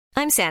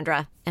I'm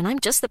Sandra, and I'm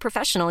just the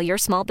professional your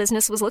small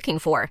business was looking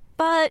for.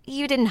 But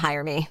you didn't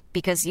hire me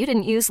because you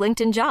didn't use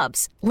LinkedIn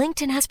Jobs.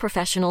 LinkedIn has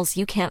professionals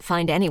you can't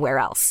find anywhere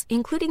else,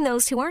 including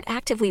those who aren't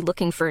actively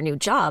looking for a new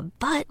job,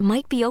 but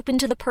might be open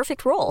to the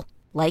perfect role,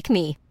 like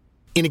me.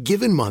 In a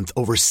given month,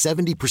 over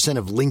 70%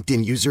 of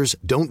LinkedIn users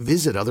don't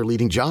visit other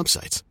leading job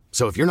sites.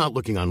 So if you're not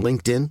looking on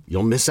LinkedIn,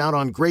 you'll miss out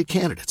on great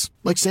candidates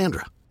like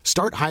Sandra.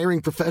 Start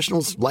hiring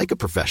professionals like a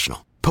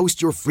professional.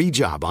 Post your free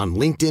job on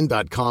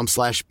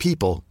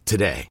linkedin.com/people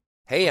today.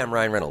 Hey, I'm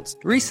Ryan Reynolds.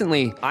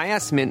 Recently, I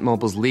asked Mint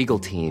Mobile's legal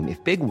team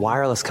if big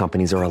wireless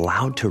companies are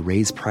allowed to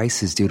raise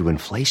prices due to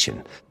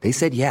inflation. They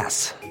said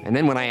yes. And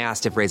then when I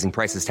asked if raising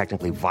prices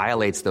technically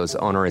violates those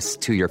onerous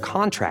two-year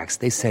contracts,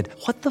 they said,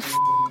 "What the f***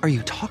 are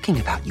you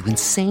talking about, you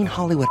insane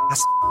Hollywood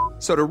ass?"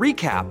 So to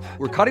recap,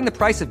 we're cutting the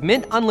price of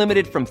Mint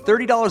Unlimited from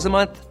 $30 a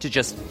month to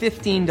just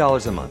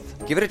 $15 a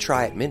month. Give it a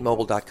try at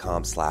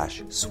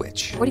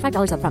mintmobile.com/switch.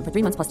 $45 up front for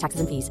 3 months plus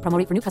taxes and fees. Promo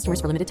rate for new customers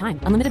for limited time.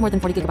 Unlimited more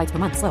than 40 gigabytes per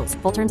month. Slows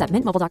full terms at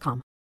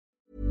mintmobile.com.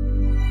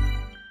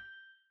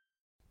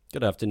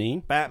 Good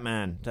afternoon.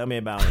 Batman, tell me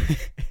about him.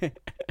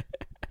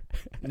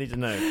 Need to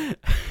know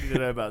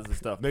about some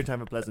stuff. No time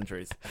for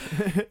pleasantries.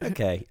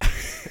 Okay.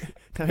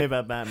 Tell me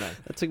about Batman.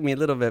 That took me a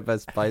little bit by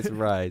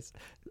surprise.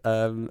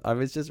 I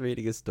was just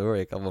reading a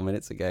story a couple of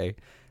minutes ago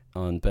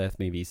on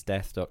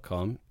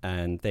birthmoviesdeath.com,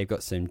 and they've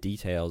got some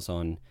details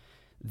on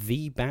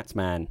the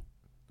Batman.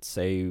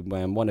 So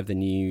one of the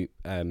new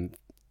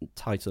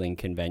titling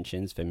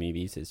conventions for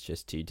movies is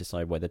just to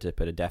decide whether to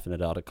put a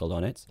definite article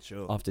on it.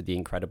 Sure. After The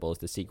Incredibles,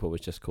 the sequel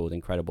was just called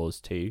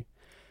Incredibles 2.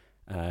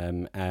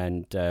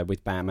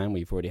 With Batman,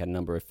 we've already had a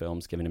number of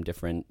films giving him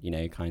different,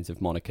 kinds of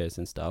monikers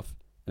and stuff.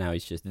 Now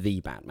he's just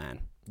the Batman.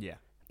 Yeah.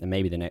 And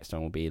maybe the next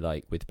one will be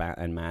like with Bat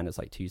and Man, it's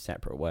like two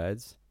separate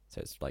words. So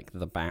it's like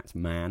the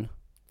Batman.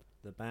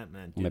 The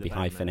Batman. Or maybe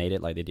hyphenate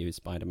it like they do with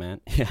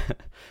Spider-Man.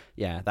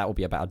 Yeah, that will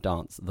be about a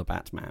dance, the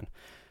Batman.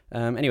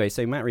 Anyway,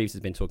 so Matt Reeves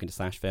has been talking to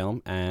Slash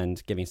Film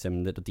and giving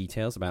some little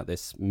details about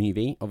this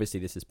movie.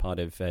 Obviously, this is part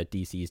of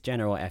DC's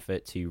general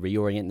effort to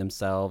reorient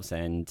themselves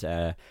and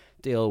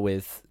deal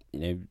with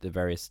the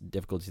various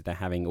difficulties they're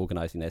having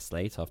organizing their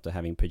slate after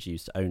having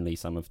produced only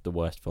some of the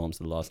worst films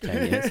of the last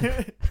 10 years.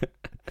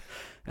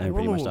 And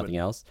pretty much nothing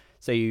else.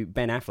 So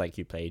Ben Affleck,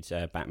 who played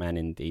Batman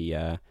in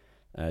the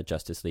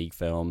Justice League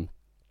film,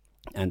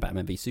 and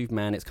Batman v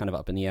Superman, it's kind of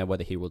up in the air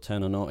whether he will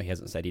return or not. He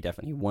hasn't said he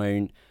definitely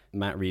won't.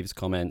 Matt Reeves'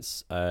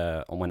 comments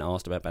on when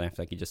asked about Ben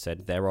Affleck, he just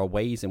said, "There are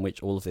ways in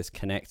which all of this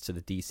connects to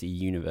the DC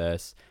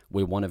universe.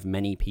 We're one of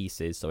many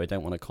pieces, so I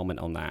don't want to comment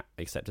on that,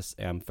 except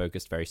I'm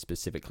focused very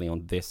specifically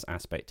on this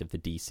aspect of the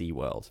DC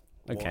world."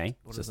 Okay,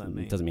 what does that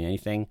mean? It doesn't mean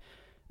anything.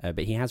 But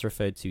he has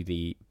referred to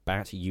the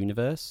Bat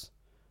universe.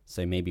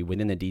 So maybe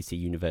within the DC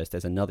universe,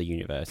 there's another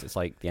universe. It's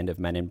like the end of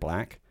Men in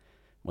Black,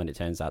 when it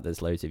turns out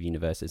there's loads of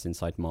universes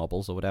inside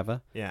marbles or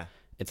whatever. Yeah.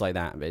 It's like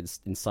that. But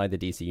it's inside the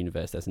DC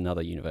universe, there's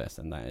another universe,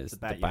 and that is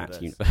the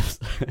Bat universe.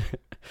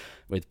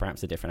 With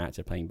perhaps a different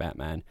actor playing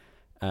Batman.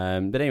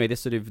 But anyway, this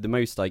sort of the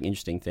most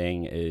interesting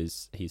thing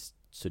is he's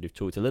sort of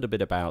talked a little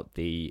bit about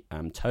the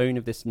tone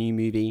of this new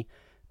movie.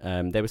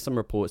 There were some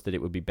reports that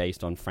it would be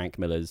based on Frank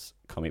Miller's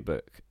comic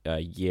book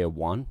Year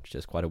One, which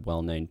is quite a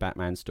well-known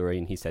Batman story,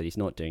 and he said he's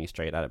not doing a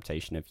straight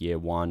adaptation of Year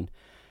One.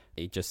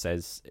 He just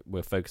says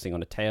we're focusing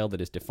on a tale that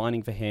is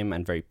defining for him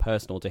and very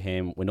personal to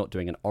him. We're not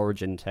doing an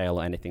origin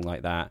tale or anything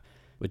like that.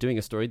 We're doing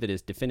a story that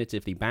is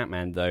definitively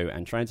Batman, though,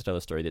 and trying to tell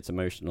a story that's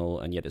emotional,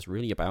 and yet it's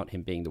really about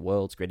him being the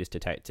world's greatest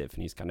detective,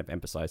 and he's kind of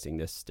emphasizing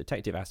this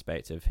detective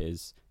aspect of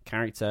his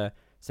character,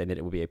 saying that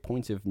it will be a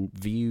point of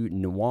view,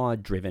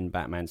 noir-driven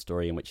Batman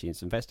story in which he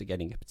is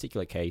investigating a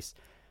particular case,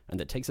 and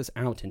that takes us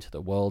out into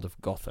the world of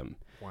Gotham.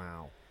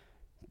 Wow.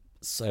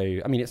 So,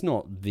 I mean, it's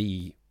not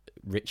the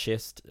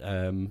richest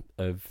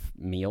of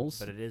meals,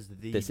 but it is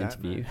this Batman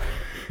interview.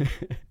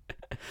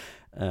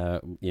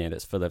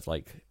 That's full of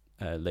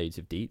loads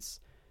of deets.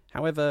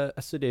 However,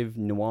 a sort of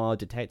noir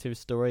detective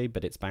story,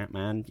 but it's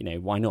Batman,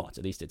 why not?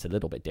 At least it's a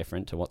little bit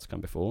different to what's come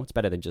before. It's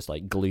better than just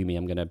gloomy,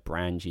 I'm going to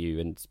brand you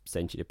and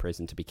send you to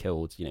prison to be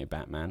killed,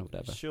 Batman or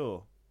whatever.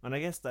 Sure. And I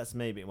guess that's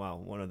maybe,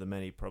 one of the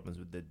many problems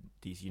with the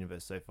DC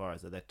universe so far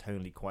is that they're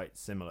tonally quite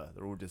similar.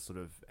 They're all just sort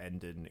of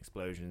ended in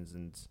explosions,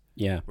 and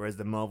yeah. Whereas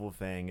the Marvel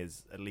thing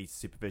is at least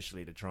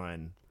superficially to try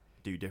and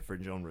do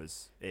different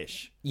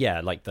genres-ish.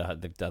 Yeah, like the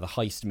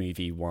heist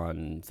movie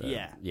one.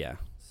 Yeah.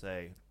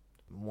 So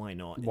why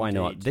not? Why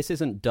not? This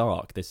isn't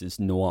dark. This is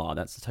noir.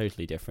 That's a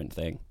totally different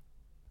thing.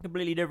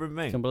 Completely different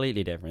thing.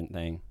 Completely different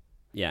thing.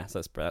 Yeah,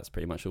 so that's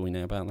pretty much all we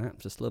know about that.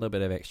 Just a little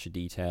bit of extra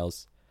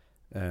details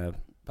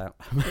about.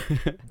 Do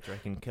you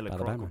reckon Killer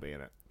Croc will be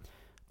in it?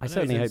 I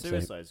certainly hope so.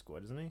 Suicide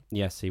Squad, isn't he?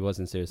 Yes, he was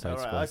in Suicide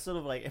Squad. I sort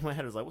of in my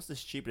head I was like, what's the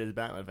stupidest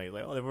Batman thing?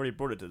 Like, they've already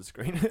brought it to the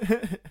screen.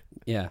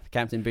 Yeah,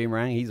 Captain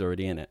Boomerang, he's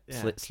already in it.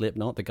 Yeah.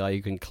 Slipknot, the guy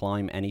who can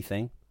climb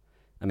anything.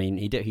 I mean,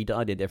 he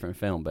died in a different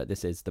film, but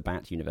this is the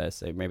Bat universe,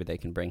 so maybe they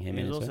can bring him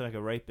in. He was also like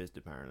a rapist,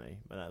 apparently,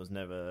 but that was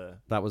never.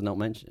 That was not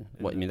mentioned.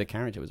 What, you mean the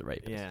character was a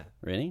rapist? Yeah.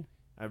 Really?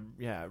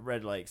 I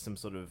read some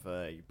sort of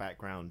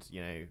background,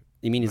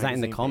 You mean, is that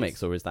in the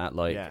comics, or is that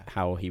like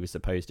how he was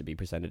supposed to be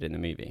presented in the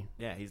movie?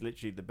 Yeah, he's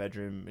literally the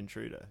bedroom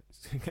intruder.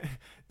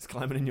 He's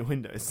climbing in your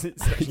windows,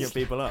 setting your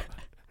people up.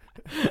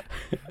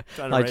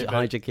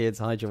 Hide your kids,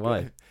 hide your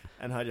wife.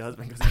 And hide your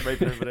husband because he's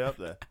raping everybody up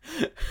there.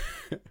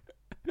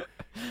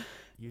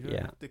 You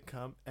don't have to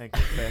come and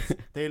confess.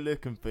 They're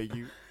looking for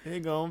you. They're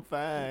gonna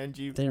find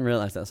you. Didn't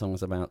realize that song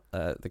was about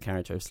the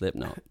character of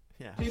Slipknot.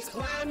 Yeah. He's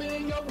climbing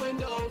in your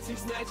windows, he's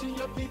snatching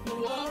your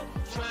people up,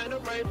 trying to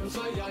rape them,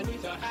 so y'all need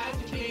to hide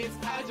your kids,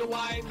 hide your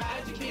wife,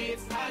 hide your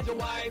kids, hide your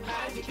wife,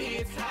 hide your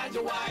kids, hide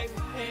your wife,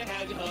 and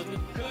hide your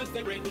husband, because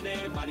they're raping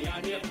everybody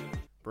out here.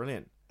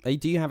 Brilliant.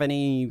 Do you have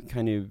any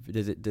kind of,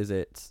 does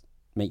it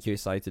make you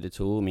excited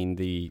at all? I mean,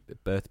 the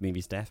Birth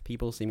Movies Death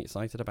people seem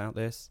excited about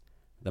this.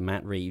 The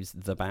Matt Reeves,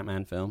 the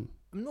Batman film.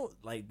 I'm not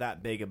like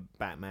that big a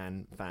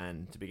Batman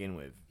fan to begin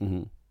with.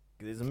 Mm-hmm.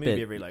 There's a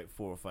movie every like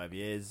 4 or 5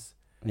 years.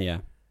 Yeah.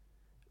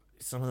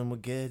 Some of them were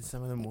good,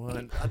 some of them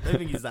weren't. I don't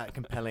think he's that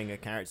compelling a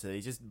character.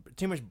 He's just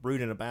too much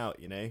brooding about,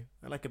 you know?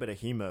 I like a bit of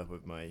humour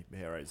with my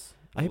heroes.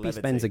 I hope he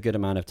spends a good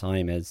amount of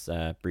time as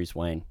Bruce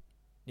Wayne.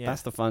 Yeah.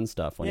 That's the fun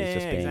stuff, when he's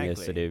just being a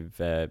sort of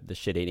the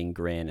shit-eating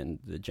grin and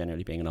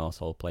generally being an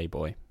arsehole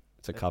playboy.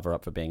 It's a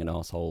cover-up for being an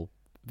arsehole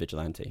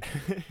vigilante.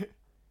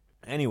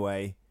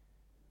 Anyway,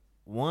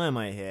 why am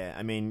I here?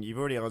 I mean, you've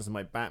already answered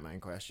my Batman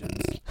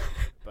questions.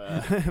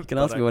 But, you can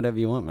ask me whatever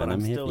you want, man.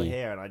 I'm still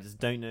here, and I just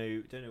don't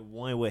know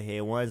why we're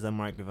here. Why is there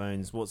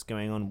microphones? What's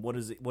going on? What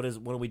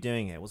are we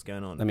doing here? What's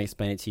going on? Let me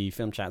explain it to you.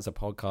 Film Chat's a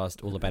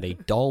podcast all about a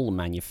doll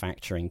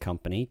manufacturing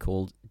company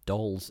called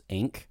Dolls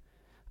Inc.,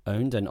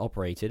 owned and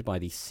operated by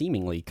the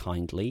seemingly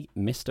kindly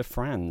Mr.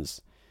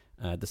 Franz.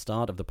 At the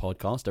start of the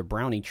podcast, a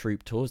brownie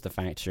troop tours the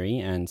factory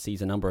and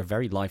sees a number of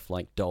very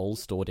lifelike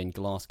dolls stored in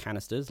glass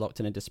canisters locked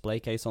in a display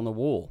case on the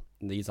wall.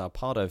 These are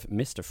part of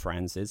Mr.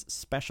 Franz's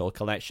special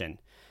collection.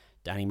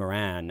 Danny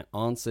Moran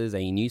answers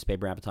a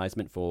newspaper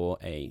advertisement for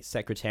a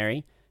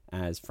secretary,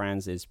 as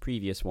Franz's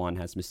previous one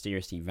has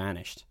mysteriously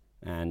vanished.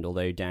 And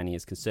although Danny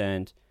is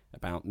concerned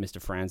about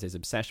Mr. Franz's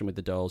obsession with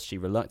the dolls, she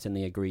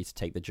reluctantly agrees to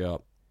take the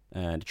job.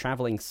 The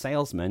traveling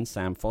salesman,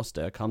 Sam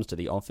Foster, comes to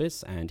the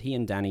office, and he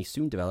and Danny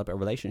soon develop a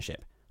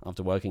relationship.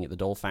 After working at the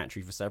doll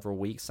factory for several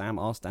weeks, Sam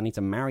asks Danny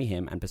to marry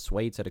him and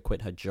persuades her to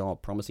quit her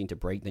job, promising to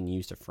break the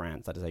news to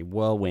Franz. That is a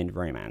whirlwind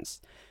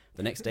romance.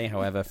 The next day,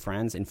 however,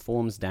 Franz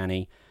informs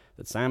Danny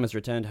that Sam has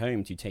returned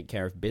home to take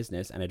care of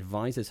business and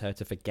advises her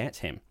to forget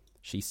him.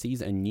 She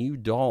sees a new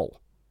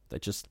doll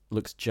that just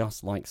looks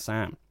just like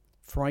Sam.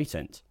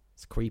 Frightened.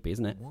 It's creepy,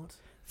 isn't it? What?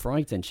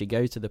 Frightened, she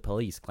goes to the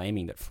police,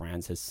 claiming that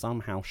Franz has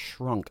somehow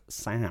shrunk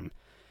Sam.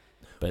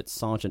 But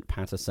Sergeant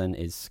Patterson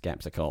is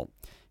skeptical.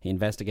 He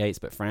investigates,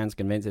 but Franz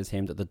convinces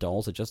him that the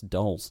dolls are just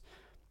dolls.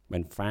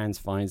 When Franz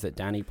finds that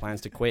Danny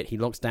plans to quit, he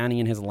locks Danny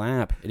in his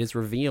lab. It is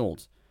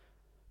revealed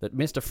that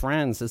Mr.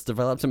 Franz has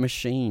developed a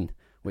machine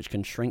which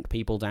can shrink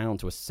people down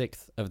to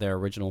 1/6 of their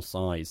original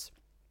size.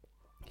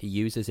 He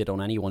uses it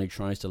on anyone who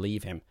tries to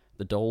leave him.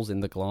 The dolls in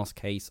the glass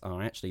case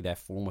are actually their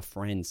former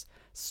friends,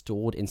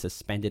 stored in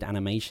suspended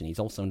animation. He's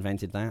also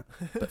invented that,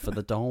 but for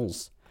the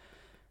dolls.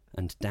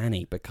 And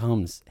Danny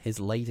becomes his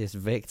latest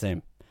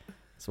victim.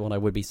 So what I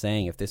would be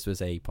saying if this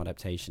was a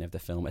adaptation of the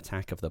film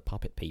Attack of the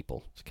Puppet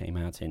People, which came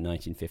out in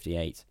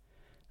 1958.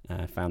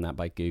 I found that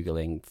by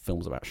Googling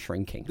films about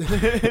shrinking.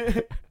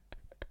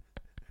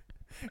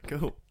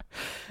 Cool.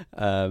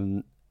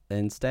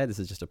 Instead, this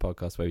is just a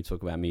podcast where we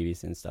talk about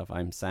movies and stuff.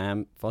 I'm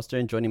Sam Foster,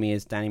 and joining me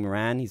is Danny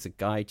Moran. He's a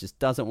guy who just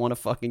doesn't want to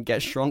fucking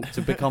get shrunk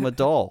to become a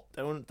doll.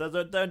 Don't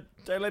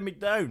let me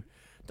down.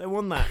 Don't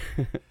want that.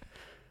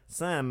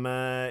 Sam,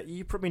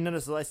 you probably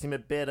noticed that I seem a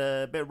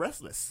bit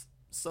restless,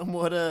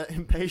 somewhat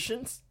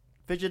impatient,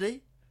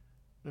 fidgety.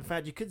 In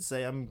fact, you could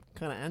say I'm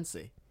kind of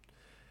antsy,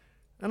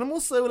 and I'm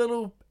also a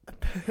little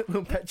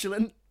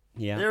petulant,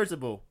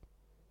 irritable,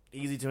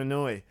 easy to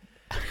annoy.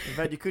 In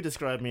fact, you could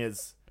describe me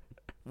as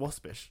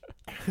waspish.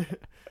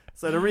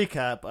 So to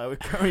recap, I would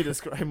currently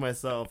describe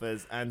myself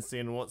as antsy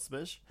and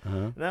waspish.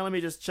 Uh-huh. Now let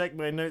me just check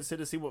my notes here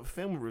to see what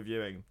film we're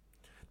reviewing.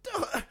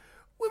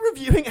 We're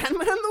reviewing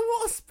Ant-Man and the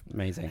Wasp!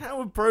 Amazing.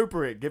 How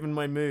appropriate, given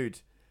my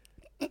mood.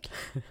 You'll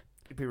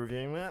be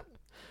reviewing that.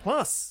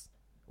 Plus,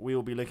 we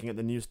will be looking at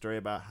the news story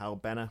about how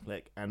Ben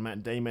Affleck and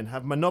Matt Damon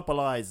have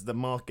monopolized the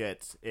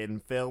market in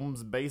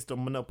films based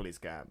on monopoly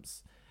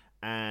scams.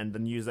 And the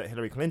news that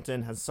Hillary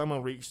Clinton has somehow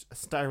reached a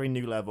staggering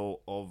new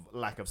level of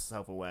lack of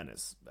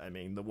self-awareness. I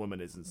mean, the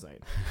woman is insane.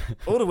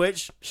 All of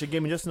which should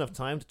give me just enough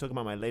time to talk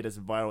about my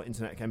latest viral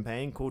internet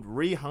campaign called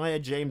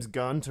Rehire James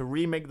Gunn to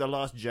remake The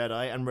Last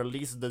Jedi and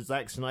release the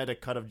Zack Snyder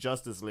cut of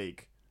Justice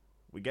League.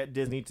 We get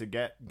Disney to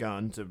get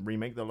Gunn to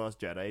remake The Last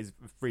Jedi. He's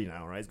free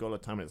now, right? He's got a lot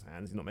of time in his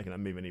hands. He's not making that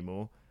move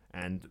anymore.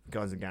 And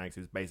Guardians of the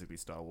Galaxy is basically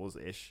Star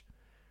Wars-ish.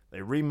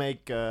 They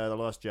remake The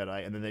Last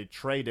Jedi, and then they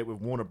trade it with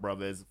Warner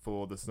Brothers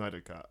for the Snyder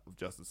Cut of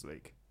Justice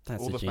League.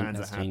 That's all the fans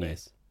are happy.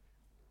 Genius.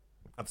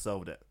 I've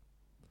solved it.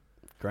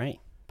 Great.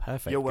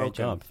 Perfect. You're Great welcome.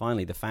 job.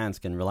 Finally, the fans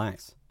can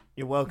relax.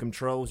 You're welcome,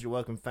 trolls. You're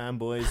welcome,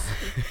 fanboys.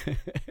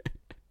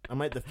 I'm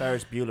like the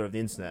Ferris Bueller of the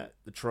internet.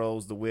 The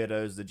trolls, the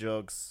weirdos, the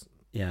jogs.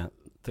 Yeah.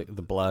 The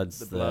Bloods,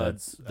 the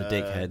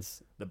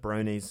dickheads, the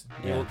bronies.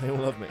 Yeah. They all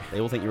love me.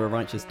 They all think you're a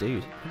righteous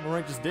dude. I'm a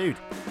righteous dude.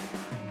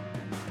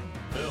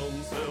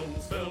 Films,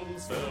 films,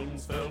 films,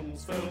 films,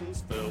 films,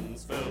 films,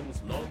 films,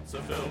 films, lots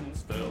of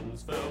films,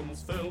 films,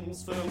 films,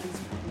 films,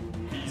 films,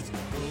 movies,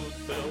 good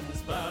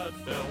films, bad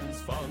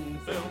films, fun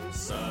films,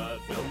 sad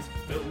films,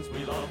 films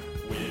we love,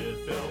 weird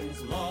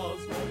films,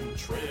 Lars von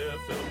Trier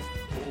films,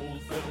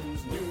 old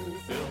films, new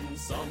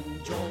films, some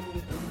John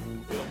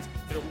Woo films,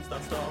 films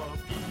that star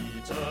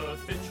Peter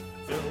Finch,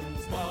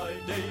 films by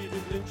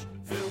David Lynch,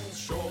 films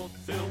short,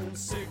 films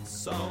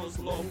 6 hours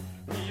long.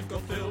 We've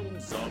got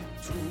films up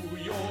to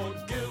your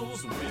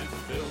gills with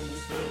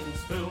films,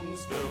 films,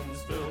 films,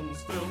 films,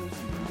 films, films,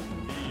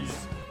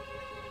 movies.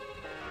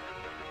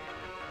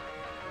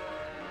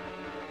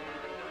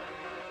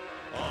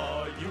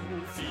 Are you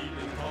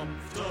feeling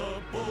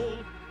comfortable?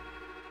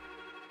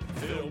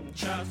 Film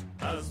chat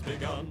has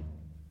begun.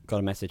 Got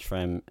a message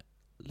from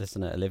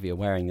listener Olivia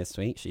Waring this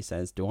week. She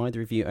says, "Do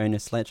either of you own a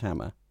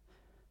sledgehammer?"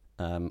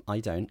 I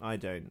don't. I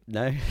don't.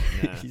 No?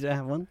 Nah. You don't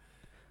have one?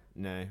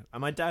 No.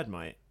 And my dad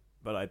might,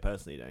 but I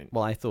personally don't.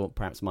 Well, I thought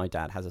perhaps my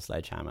dad has a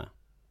sledgehammer.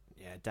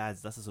 Yeah,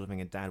 that's the sort of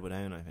thing a dad would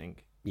own, I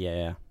think.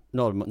 Yeah.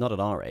 Not at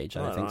our age,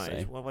 I don't think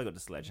so. What have I got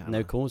the sledgehammer?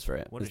 No cause for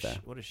it, What is does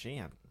there? what does she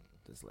have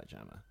the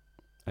sledgehammer?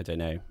 I don't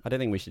know. I don't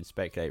think we should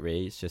speculate,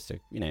 really. It's just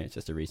it's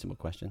just a reasonable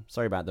question.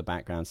 Sorry about the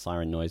background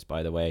siren noise,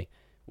 by the way.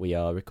 We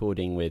are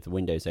recording with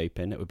windows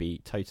open. It would be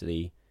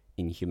totally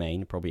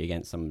inhumane, probably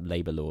against some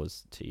labour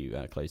laws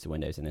to close the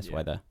windows in this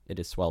weather. It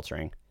is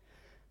sweltering.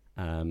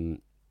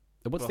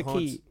 What's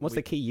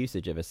the key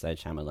usage of a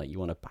sledgehammer? Like, you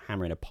want to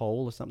hammer in a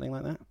pole or something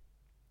like that?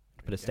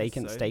 Put a stake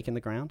in the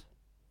ground?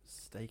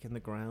 Stake in the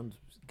ground?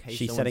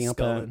 She's setting up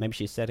maybe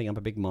she's setting up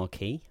a big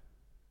marquee.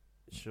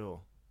 Sure.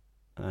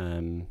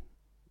 Doing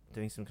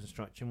some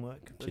construction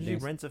work. Did you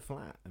rent a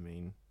flat? I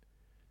mean,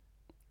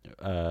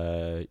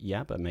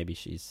 yeah, but maybe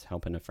she's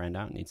helping a friend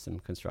out, needs some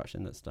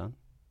construction that's done,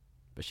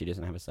 but she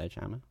doesn't have a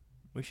sledgehammer.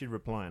 We should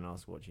reply and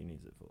ask what she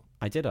needs it for.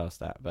 I did ask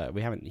that, but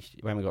we haven't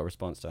got a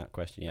response to that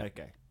question yet.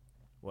 Okay.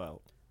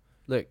 Well,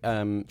 look,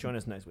 join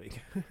us next week.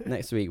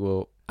 Next week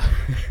we'll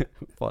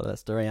follow that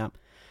story up.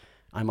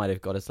 I might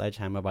have got a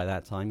sledgehammer by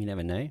that time. You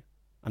never know.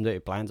 I'm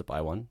doing plans to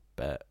buy one,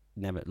 but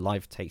never.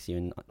 Life takes you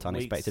in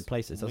unexpected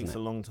places, doesn't it? Week's a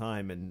long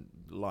time in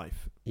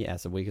life.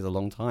 Yes, a week is a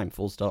long time.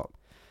 Full stop.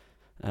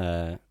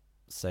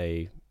 So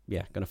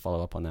yeah, going to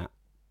follow up on that.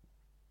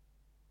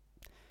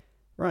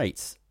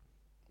 Right.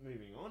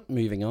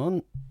 Moving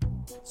on.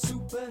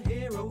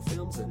 Superhero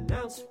films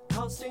announced,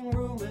 casting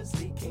rumours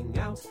leaking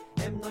out.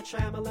 M. Night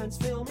Shyamalan's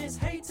film is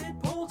hated,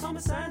 Paul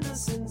Thomas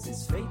Anderson's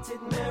is fated,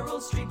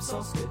 Meryl Streep's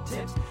Oscar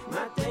tipped,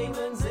 Matt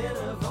Damon's in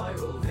a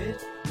viral vid,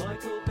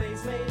 Michael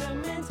Bay's made a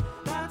mint.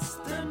 That's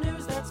the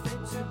news that's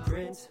fit to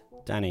print.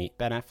 Danny,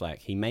 Ben Affleck,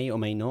 he may or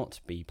may not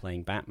be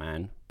playing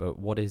Batman, but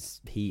what is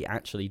he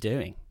actually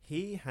doing?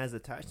 He has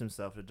attached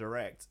himself to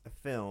direct a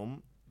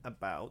film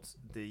about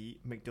the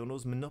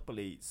McDonald's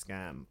Monopoly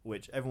scam,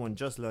 which everyone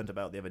just learned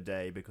about the other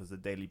day because the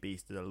Daily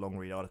Beast did a long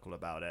read article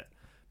about it.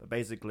 But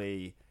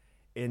basically,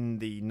 in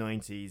the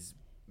 90s,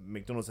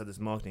 McDonald's had this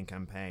marketing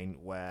campaign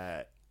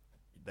where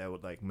there were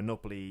like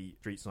Monopoly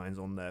street signs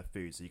on their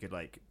food, so you could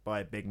like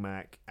buy a Big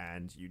Mac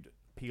and you'd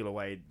peel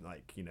away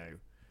like, you know,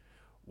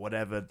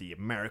 whatever the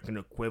American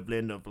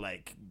equivalent of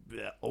like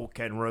Old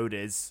Kent Road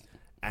is,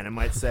 and it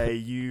might say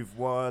you've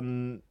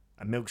won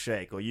a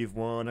milkshake, or you've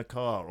won a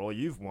car, or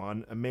you've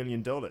won $1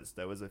 million.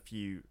 There was a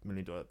few $1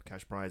 million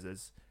cash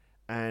prizes,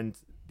 and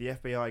the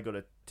FBI got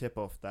a tip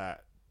off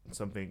that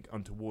something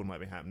untoward might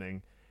be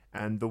happening,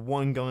 and the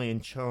one guy in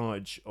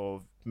charge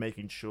of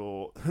making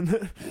sure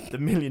the $1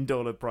 million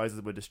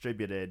prizes were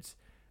distributed,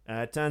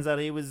 turns out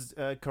he was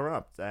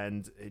corrupt,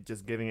 and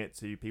just giving it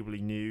to people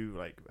he knew,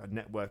 like a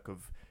network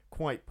of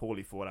quite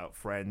poorly thought out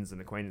friends and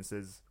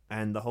acquaintances,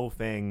 and the whole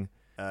thing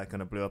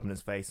kind of blew up in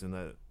his face in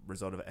the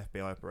result of an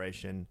FBI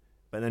operation.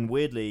 But then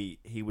weirdly,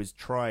 he was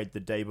tried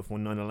the day before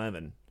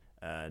 9/11,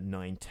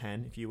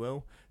 9/10, if you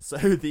will. So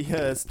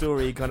the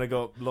story kind of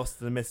got lost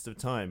in the midst of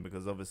time,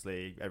 because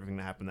obviously everything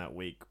that happened that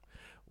week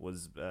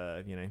was,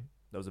 that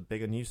was a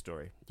bigger news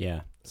story.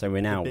 Yeah. So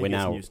we're now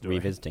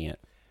revisiting it.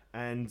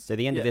 And so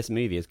the end of this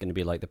movie is going to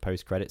be like the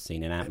post-credit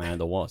scene in Ant-Man and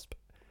the Wasp.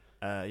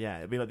 Yeah,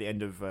 it'll be like the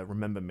end of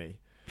Remember Me.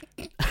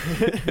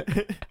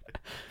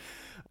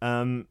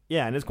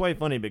 Yeah, and it's quite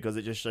funny because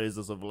it just shows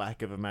the sort of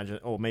lack of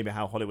imagination, or maybe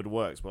how Hollywood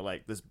works, where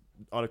like this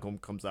article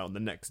comes out and the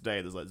next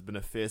day there's been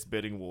a fierce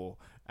bidding war,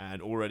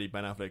 and already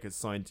Ben Affleck is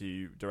signed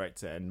to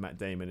direct it and Matt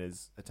Damon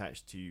is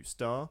attached to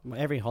star.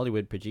 Well, every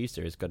Hollywood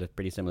producer has got a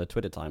pretty similar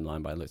Twitter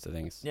timeline by the looks of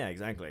things. Yeah,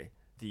 exactly.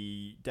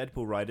 The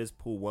Deadpool writers,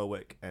 Paul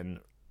Warwick and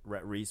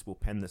Rhett Reese, will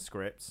pen the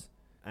scripts.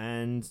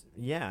 And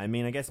yeah, I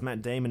mean, I guess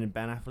Matt Damon and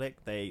Ben Affleck,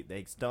 they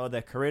started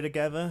their career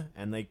together,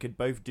 and they could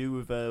both do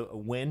with a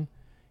win.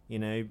 You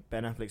know,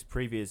 Ben Affleck's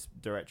previous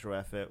directorial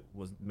effort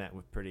was met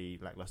with pretty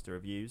lackluster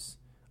reviews.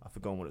 I've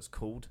forgotten what it's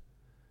called.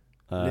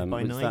 Live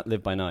by Night.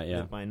 Live by Night, yeah.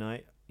 Live by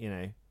Night. You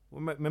know,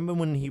 remember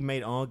when he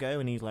made Argo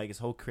and he's like his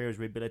whole career was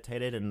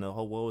rehabilitated and the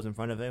whole world was in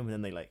front of him, and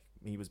then they like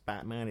he was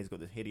Batman. He's got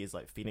this hideous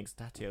like phoenix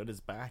tattoo on his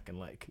back, and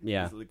like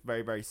yeah, he's like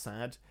very very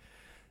sad.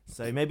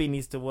 So maybe he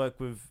needs to work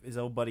with his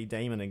old buddy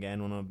Damon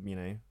again on a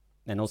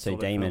And also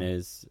Damon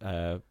is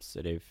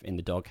sort of in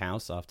the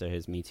doghouse after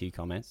his Me Too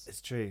comments.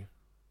 It's true.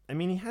 I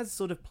mean, he has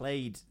sort of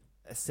played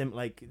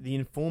like The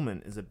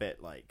Informant is a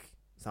bit like,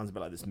 sounds a bit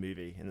like this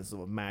movie, in this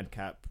sort of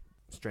madcap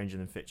stranger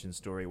than fiction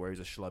story where he's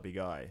a schlubby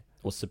guy.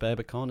 Or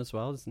Suburbicon as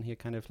well, isn't he a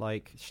kind of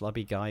like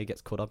schlubby guy who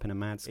gets caught up in a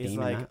mad scheme? He's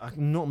like,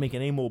 I'm not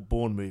making any more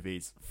Bourne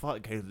movies.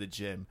 Fuck, go to the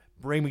gym.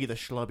 Bring me the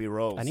schlubby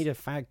roles. I need a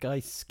fat guy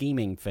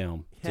scheming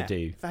film to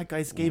do. Fat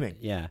guy scheming.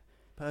 Yeah.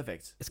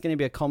 Perfect. It's going to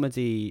be a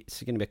comedy.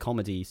 It's going to be a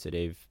comedy sort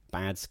of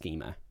bad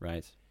schemer,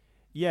 right?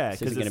 Yeah,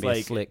 because it's going to be like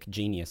a slick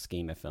genius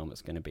schemer film.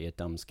 It's going to be a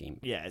dumb scheme.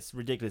 Yeah, it's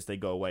ridiculous they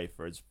go away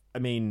for it. I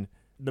mean,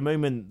 the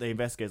moment they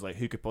investigate, like,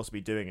 who could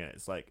possibly be doing it,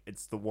 it's like,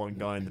 it's the one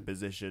guy in the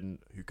position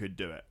who could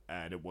do it,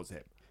 and it was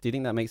him. Do you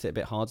think that makes it a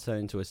bit hard to turn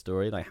into a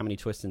story? Like, how many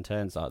twists and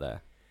turns are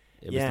there?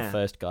 It was the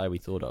first guy we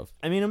thought of.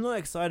 I mean, I'm not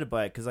excited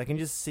by it, because I can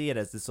just see it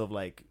as this sort of,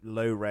 like,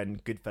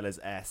 low-rent,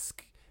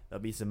 Goodfellas-esque.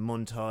 There'll be some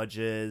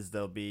montages,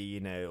 there'll be,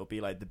 it'll be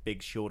like The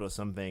Big Short or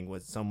something, where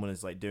someone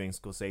is, like, doing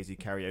Scorsese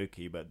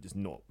karaoke, but just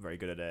not very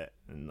good at it,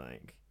 and,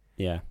 like...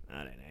 Yeah.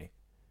 I don't know.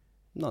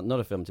 Not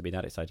a film to be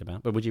that excited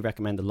about, but would you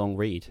recommend The Long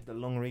Read? The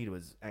Long Read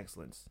was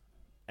excellent.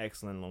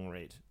 Excellent long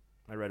read.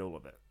 I read all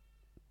of it.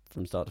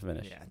 From start to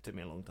finish? Yeah, it took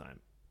me a long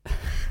time.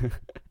 But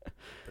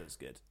it's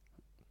good.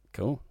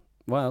 Cool.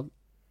 Well,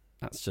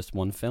 that's just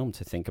one film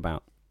to think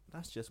about.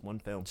 That's just one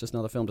film. It's just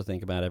another film to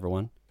think about,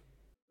 everyone.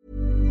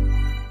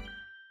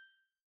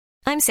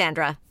 I'm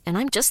Sandra, and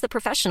I'm just the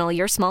professional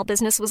your small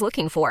business was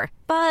looking for.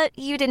 But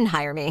you didn't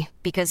hire me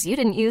because you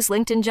didn't use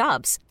LinkedIn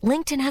Jobs.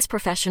 LinkedIn has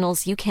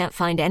professionals you can't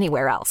find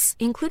anywhere else,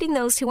 including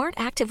those who aren't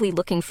actively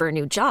looking for a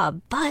new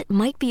job, but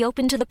might be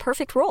open to the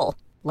perfect role,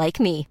 like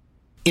me.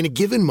 In a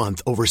given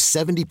month, over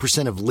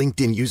 70% of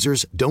LinkedIn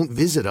users don't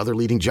visit other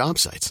leading job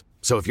sites.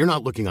 So if you're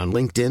not looking on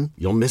LinkedIn,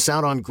 you'll miss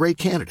out on great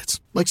candidates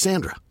like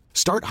Sandra.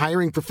 Start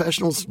hiring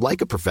professionals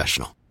like a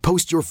professional.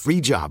 Post your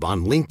free job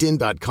on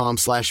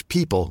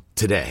linkedin.com/people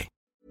today.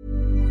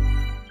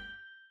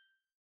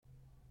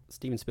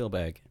 Steven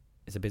Spielberg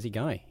is a busy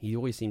guy. He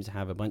always seems to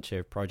have a bunch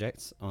of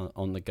projects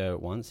on the go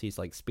at once. He's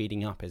like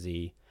speeding up as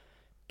he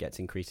gets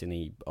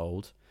increasingly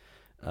old.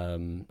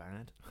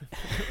 Bad.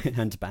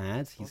 And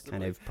bad. He's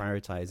kind of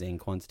prioritizing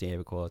quantity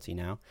over quality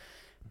now.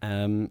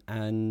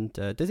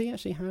 Does he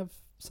actually have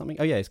something?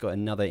 Oh yeah, he's got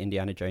another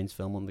Indiana Jones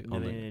film on the.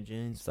 Indiana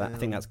Jones. So I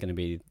think that's going to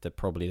be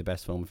probably the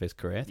best film of his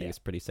career. I think it's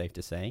pretty safe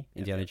to say.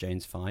 Indiana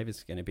Jones 5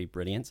 is going to be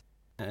brilliant.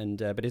 And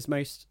but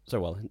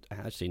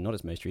actually not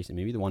his most recent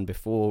movie. The one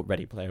before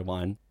Ready Player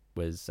One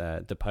was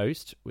The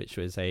Post, which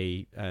was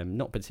a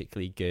not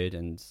particularly good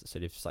and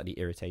sort of slightly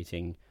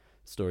irritating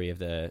story of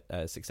the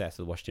success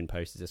of the Washington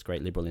Post as this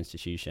great liberal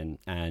institution.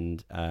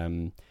 And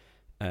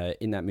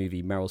in that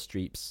movie, Meryl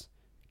Streep's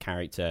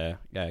character,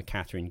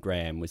 Katharine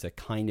Graham, was a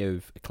kind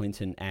of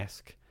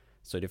Clinton-esque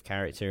sort of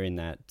character in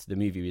that the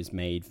movie was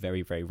made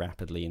very, very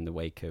rapidly in the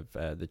wake of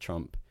the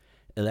Trump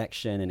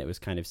election, and it was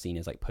kind of seen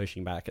as like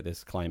pushing back at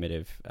this climate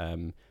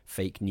of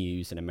fake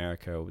news in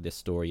America, or this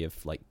story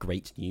of like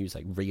great news,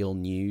 like real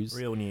news,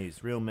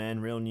 real men,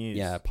 real news.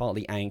 Yeah,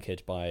 partly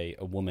anchored by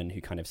a woman who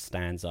kind of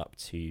stands up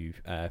to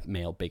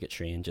male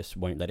bigotry and just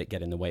won't let it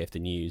get in the way of the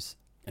news.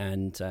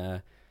 And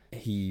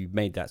he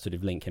made that sort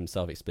of link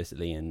himself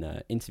explicitly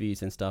in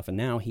interviews and stuff, and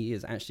now he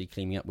is actually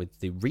cleaning up with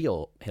the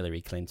real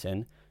Hillary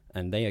Clinton,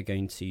 and they are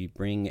going to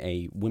bring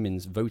a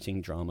women's voting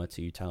drama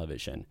to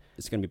television.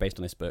 It's going to be based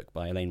on this book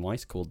by Elaine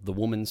Weiss called The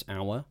Woman's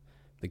Hour,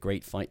 The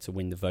Great Fight to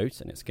Win the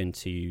Vote, and it's going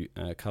to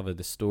cover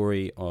the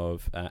story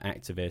of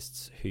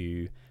activists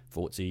who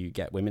fought to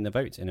get women the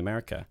vote in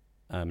America.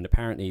 And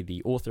apparently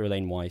the author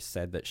Elaine Weiss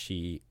said that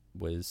she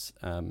was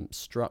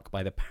struck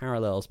by the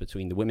parallels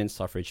between the women's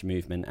suffrage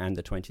movement and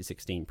the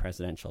 2016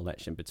 presidential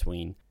election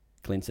between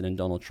Clinton and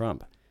Donald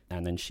Trump.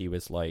 And then she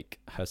was like,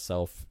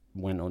 herself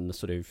went on the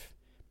sort of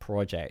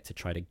project to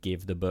try to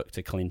give the book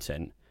to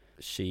Clinton.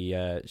 She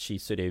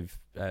sort of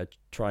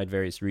tried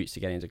various routes to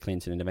get into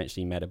Clinton, and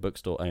eventually met a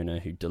bookstore owner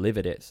who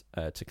delivered it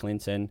to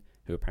Clinton,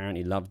 who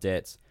apparently loved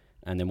it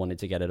and then wanted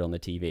to get it on the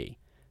TV.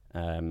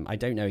 I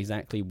don't know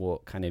exactly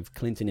what kind of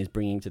Clinton is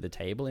bringing to the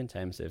table in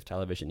terms of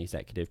television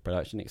executive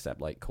production,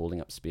 except like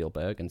calling up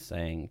Spielberg and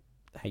saying,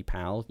 hey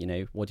pal,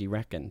 what do you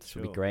reckon? This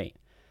would be great.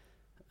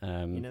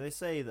 They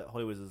say that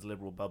Hollywood is a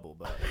liberal bubble,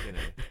 but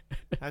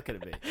how could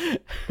it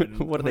be?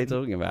 What are they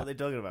talking about? What are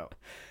they talking about?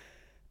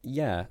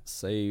 Yeah,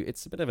 so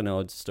it's a bit of an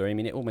odd story. I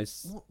mean, it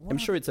almost. I'm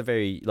sure it's a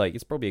very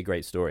it's probably a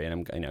great story,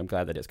 and I'm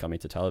glad that it's coming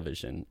to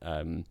television.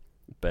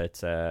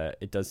 But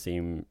it does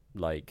seem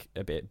like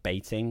a bit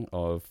baiting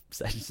of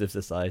sections of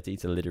society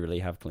to literally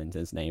have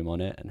Clinton's name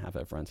on it and have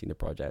her fronting the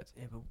project.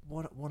 Yeah, but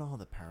what are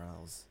the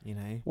parallels,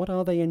 What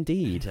are they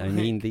indeed? I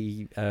mean,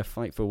 the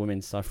fight for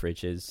women's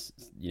suffrage is,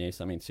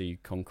 something to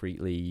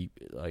concretely,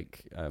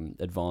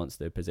 advance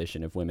the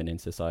position of women in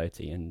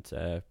society. And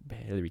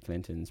Hillary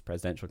Clinton's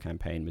presidential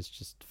campaign was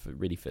just for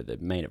the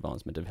main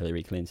advancement of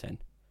Hillary Clinton.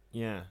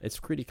 Yeah. It's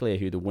pretty clear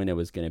who the winner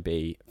was going to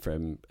be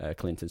from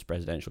Clinton's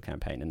presidential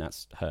campaign, and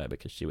that's her,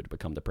 because she would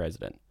become the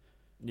president.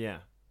 Yeah.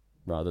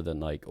 Rather than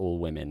like all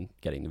women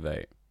getting the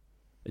vote.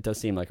 It does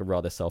seem like a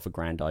rather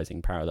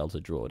self-aggrandizing parallel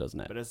to draw, doesn't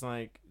it? But it's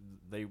like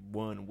they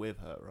weren't with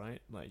her, right?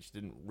 Like, she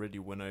didn't really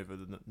win over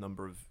the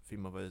number of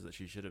female voters that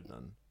she should have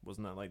done.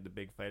 Wasn't that like the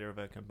big failure of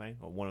her campaign,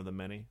 or one of the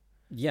many?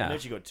 Yeah.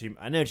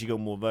 I know she got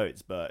more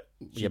votes, but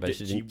she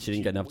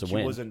didn't get enough to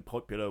win. She wasn't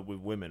popular with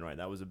women, right?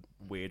 That was a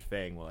weird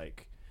thing.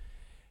 Like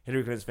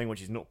Hillary Clinton's thing when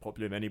she's not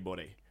popular with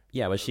anybody.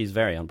 Yeah, but she's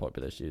very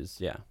unpopular. She was,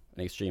 an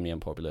extremely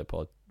unpopular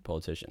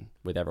politician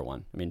with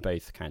everyone. I mean,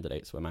 both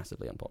candidates were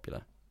massively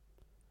unpopular,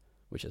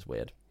 which is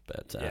weird.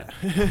 But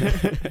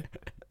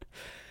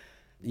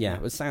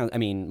it sounds. I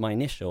mean, my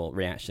initial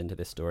reaction to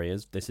this story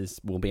is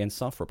will be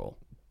insufferable.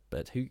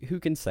 But who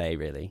can say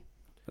really?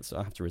 So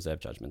I have to reserve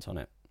judgment on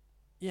it.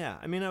 Yeah,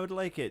 I mean, I would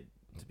like it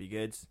to be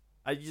good.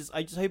 I just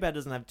hope it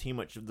doesn't have too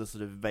much of the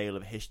sort of veil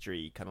of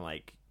history, kind of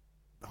like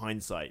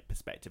hindsight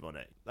perspective on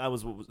it. That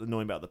was what was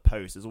annoying about the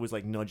post. It's always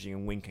like nudging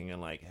and winking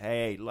and like,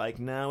 hey, like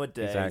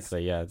nowadays.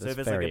 Exactly, yeah. So if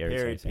it's like a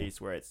period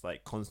piece where it's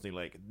like constantly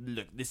like,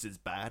 look, this is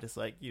bad, it's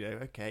like,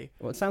 okay.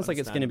 Well, it sounds like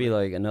it's going to be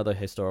like another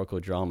historical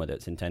drama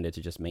that's intended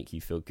to just make you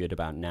feel good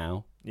about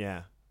now.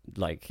 Yeah.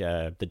 Like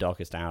The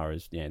Darkest Hour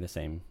is, the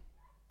same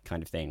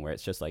kind of thing, where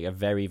it's just like a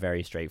very,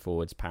 very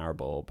straightforward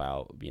parable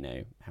about,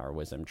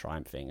 heroism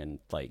triumphing, and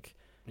like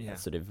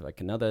sort of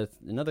like another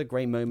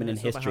great moment in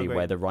history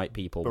where the right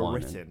people won.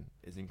 Britain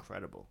is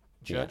incredible.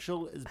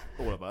 Churchill is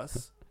all of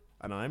us,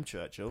 and I'm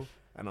Churchill,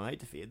 and I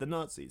defeated the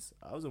Nazis.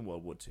 I was in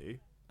World War II.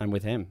 I'm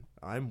with him.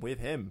 I'm with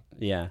him.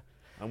 Yeah.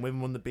 I'm with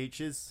him on the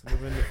beaches, I'm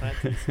with him in the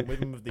factories, I'm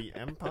with him with the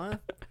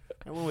Empire.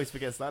 Everyone always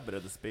forgets that bit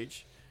of the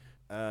speech.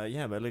 But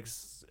it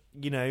looks,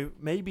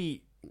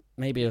 maybe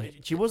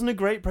she wasn't a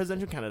great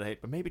presidential candidate,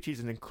 but maybe she's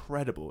an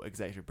incredible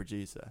executive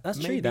producer. That's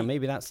true. Then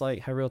maybe that's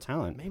like her real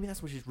talent. Maybe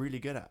that's what she's really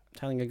good at.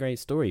 Telling a great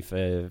story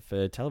for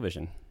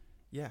television.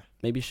 Yeah.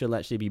 Maybe she'll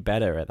actually be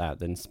better at that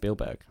than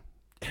Spielberg.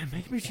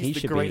 Maybe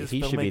she's the greatest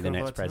filmmaker. He should be the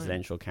next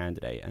presidential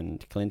candidate,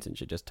 and Clinton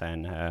should just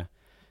turn her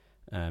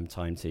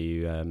time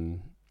to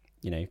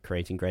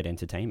creating great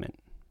entertainment.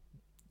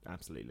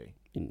 Absolutely.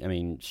 I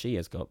mean, she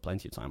has got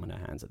plenty of time on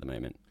her hands at the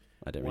moment.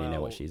 I don't really know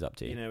what she's up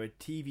to. A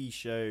TV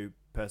show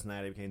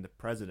personality became the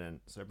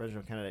president, so a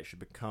presidential candidate should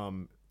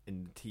become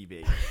in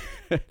TV.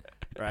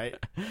 Right?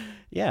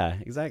 Yeah,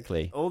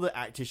 exactly. All the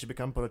actors should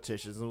become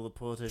politicians, and all the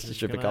politicians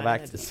should become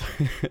actors.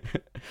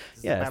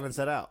 Balance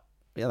that out.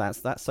 Yeah,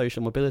 that's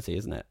social mobility,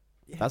 isn't it?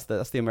 Yeah.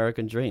 That's the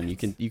American dream.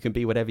 You can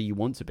be whatever you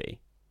want to be.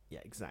 Yeah,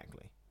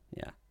 exactly.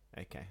 Yeah.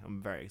 Okay,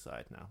 I'm very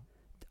excited now.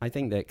 I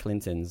think that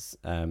Clinton's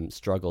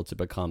struggle to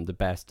become the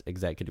best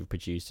executive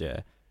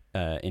producer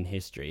in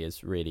history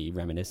is really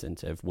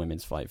reminiscent of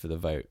women's fight for the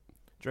vote.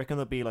 Do you reckon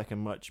there'll be like a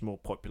much more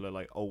popular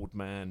like old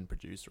man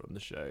producer on the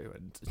show,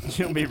 and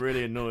she'll be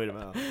really annoyed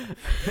about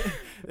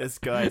this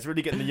guy? It's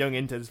really getting the young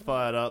interns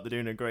fired up. They're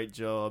doing a great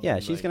job. Yeah,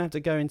 she's gonna have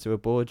to go into a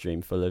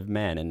boardroom full of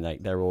men, and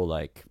like they're all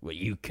like, "Well,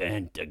 you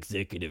can't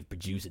executive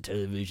produce a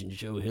television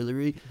show,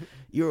 Hillary.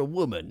 You're a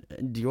woman,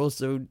 and you're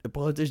also a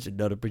politician,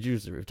 not a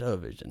producer of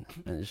television."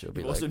 And she'll be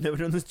You've like, also never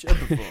done this job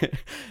before.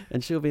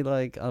 And she'll be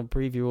like, "I'll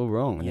prove you all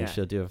wrong," and then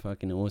she'll do a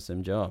fucking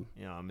awesome job.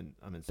 Yeah, I'm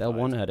inspired. They'll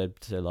want her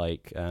to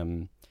like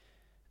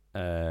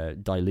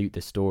dilute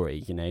the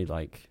story,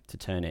 like to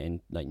turn it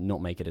in, like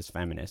not make it as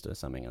feminist or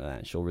something like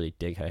that. She'll really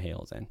dig her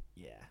heels in.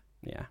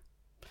 Yeah,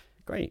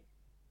 great.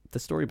 The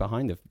story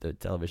behind the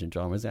television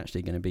drama is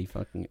actually going to be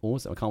fucking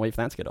awesome. I can't wait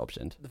for that to get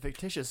optioned. The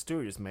fictitious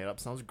story just made up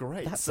sounds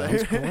great. That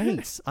sounds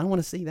great. I want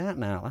to see that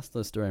now. That's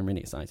the story I'm really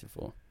excited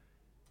for.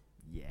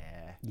 Yeah.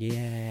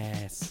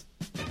 Yes.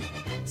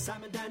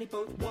 Sam and Danny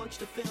both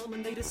watched a film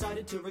and they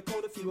decided to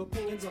record a few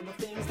opinions on the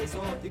things they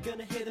saw. You're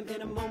gonna hear them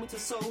in a moment or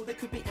so. There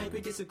could be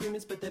angry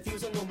disagreements, but their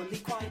views are normally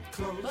quite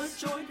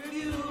close. A joint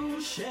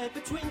review shared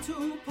between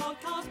two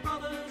podcast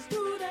brothers.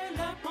 Do they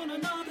let one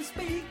another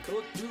speak,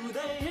 or do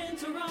they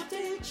interrupt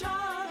each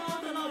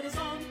other? The light is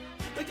on,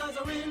 the guys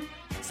are in,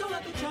 so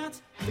let the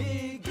chat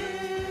begin.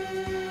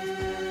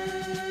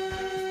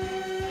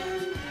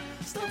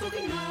 Start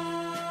talking now.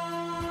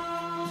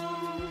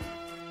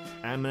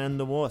 Ant-Man and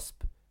the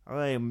Wasp.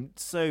 I am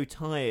so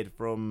tired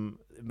from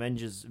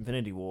Avengers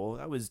Infinity War.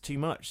 That was too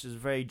much. It was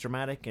very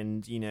dramatic,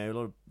 and a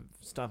lot of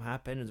stuff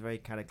happened. It was very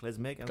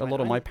cataclysmic. Got a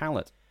lot on my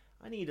palate.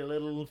 I need a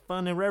little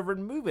fun,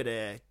 irreverent movie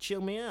to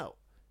chill me out.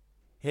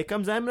 Here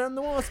comes Ant-Man and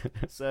the Wasp.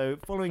 So,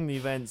 following the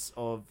events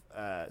of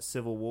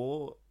Civil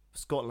War,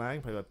 Scott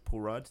Lang, played by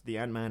Paul Rudd, the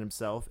Ant-Man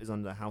himself, is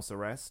under house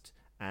arrest,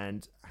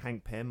 and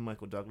Hank Pym,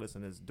 Michael Douglas,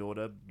 and his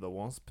daughter, the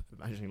Wasp,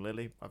 Evangeline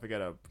Lilly, I forget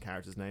her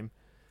character's name.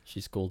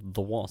 She's called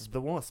the Wasp.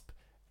 The Wasp.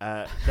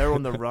 They're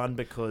on the run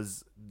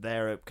because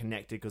they're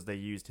connected because they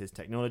used his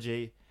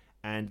technology,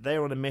 and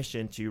they're on a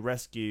mission to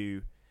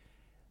rescue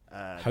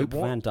Hope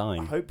Van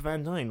Dyne. Hope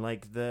Van Dyne,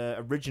 like the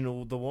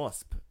original The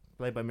Wasp,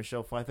 played by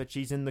Michelle Pfeiffer.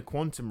 She's in the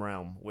quantum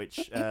realm,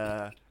 which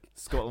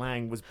Scott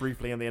Lang was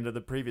briefly on the end of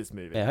the previous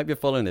movie. Yeah, I hope you're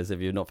following this if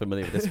you're not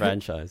familiar with this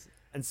franchise.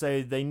 And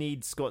so they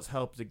need Scott's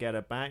help to get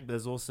her back.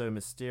 There's also a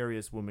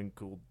mysterious woman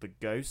called the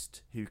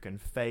Ghost who can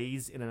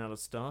phase in and out of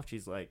stuff.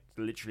 She's like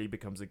literally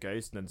becomes a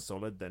ghost and then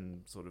solid,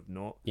 then sort of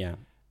not. Yeah.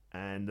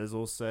 And there's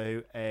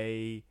also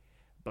a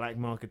black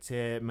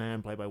marketeer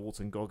man played by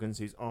Walton Goggins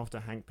who's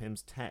after Hank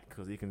Pym's tech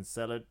because he can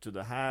sell it to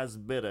the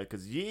highest bidder.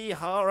 Because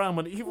yeehaw, I'm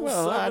an evil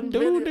son. I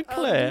do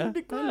declare.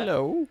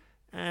 Hello.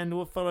 And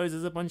what follows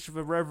is a bunch of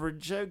irreverent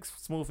jokes.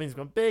 Small things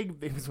gone big,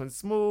 big things gone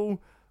small.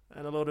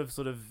 And a lot of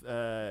sort of...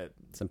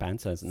 some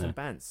banter, isn't there?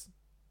 Some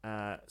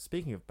bants.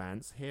 Speaking of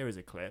bants, here is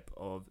a clip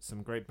of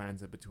some great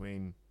banter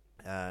between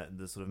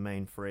the sort of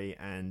main three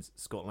and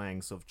Scott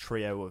Lang's sort of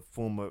trio of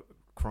former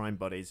crime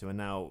buddies who are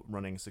now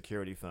running a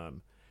security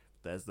firm.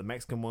 There's the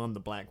Mexican one, the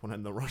black one,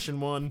 and the Russian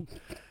one.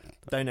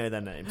 Don't know their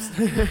names.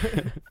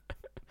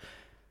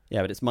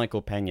 Yeah, but it's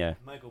Michael Pena.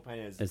 Michael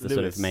Pena is the Luis.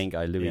 sort of main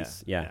guy,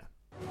 Luis. Yeah.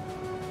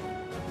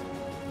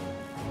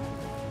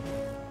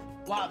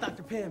 Wow,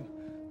 Dr. Pym.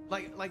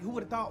 Like who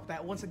would have thought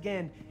that once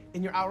again,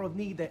 in your hour of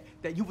need,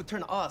 that you would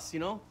turn to us, you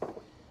know?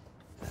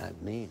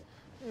 Not me.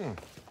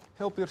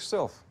 Help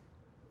yourself.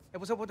 Hey,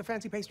 what's up with the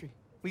fancy pastry?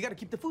 We gotta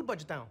keep the food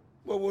budget down.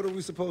 Well, what are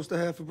we supposed to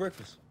have for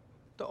breakfast?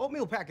 The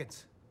oatmeal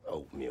packets.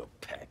 Oatmeal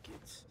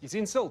packets. It's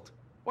insult.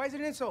 Why is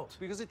it an insult?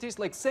 Because it tastes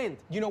like sand.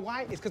 You know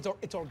why? It's because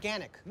it's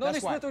organic. No, That's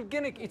it's why. not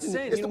organic. It's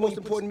sand. It's the most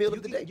important meal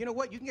of the day. You know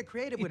what? You can get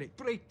creative with it.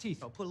 Break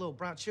teeth. Oh, put a little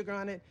brown sugar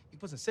on it. You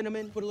put some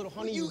cinnamon. Put a little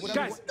honey.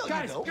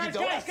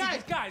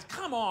 Guys,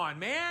 come on,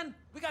 man.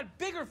 We got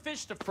bigger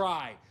fish to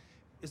fry.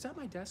 Is that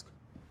my desk?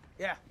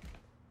 Yeah.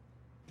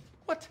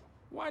 What?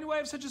 Why do I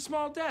have such a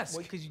small desk?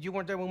 Well, because you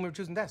weren't there when we were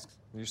choosing desks.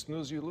 You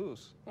snooze, you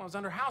lose. Well, I was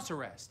under house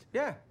arrest.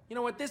 Yeah. You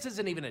know what? This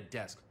isn't even a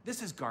desk.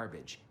 This is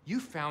garbage. You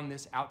found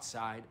this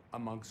outside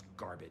amongst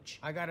garbage.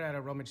 I got it at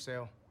a rummage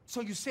sale.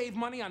 So you save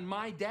money on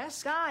my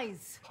desk?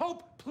 Guys.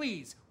 Hope,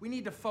 please. We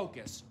need to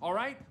focus, all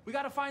right? We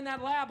got to find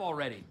that lab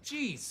already.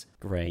 Jeez.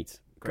 Great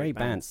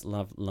bands.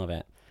 Love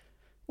it.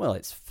 Well,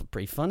 it's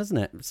pretty fun, isn't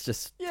it? It's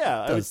just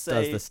I would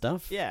say, does the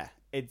stuff. Yeah,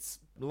 it's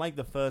like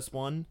the first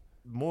one,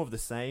 more of the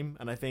same,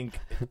 and I think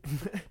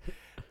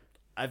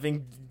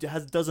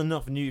does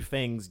enough new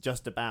things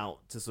just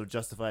about to sort of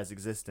justify its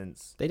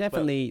existence.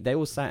 They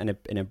all sat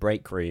in a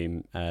break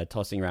room,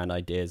 tossing around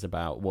ideas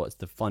about what's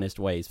the funnest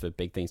ways for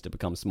big things to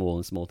become small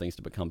and small things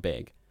to become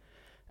big.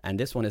 And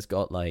this one has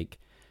got like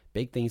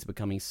big things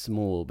becoming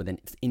small, but then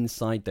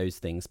inside those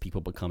things, people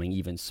becoming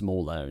even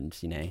smaller, and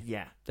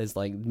there's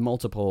like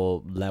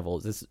multiple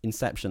levels. There's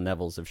Inception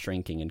levels of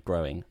shrinking and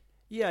growing.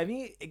 Yeah, I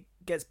think it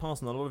gets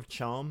past on a lot of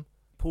charm.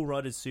 Paul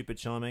Rudd is super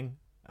charming,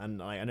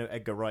 and I know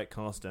Edgar Wright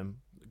cast him.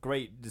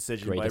 Great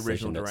decision by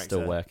original director.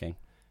 Still working.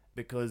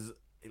 Because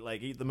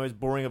like the most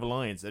boring of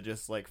lines are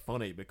just like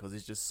funny because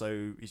he's just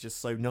so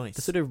nice.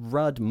 The sort of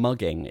Rudd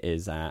mugging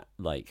is at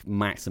like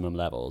maximum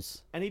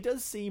levels, and he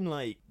does seem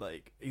like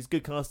he's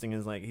good casting.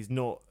 Is like he's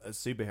not a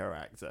superhero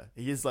actor.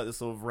 He is like the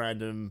sort of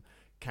random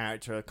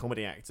character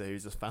comedy actor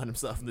who's just found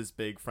himself in this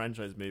big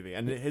franchise movie,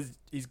 and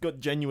he's got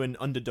genuine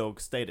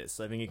underdog status.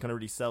 So I think he kind of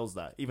really sells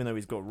that, even though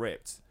he's got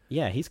ripped.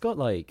 Yeah, he's got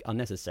like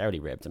unnecessarily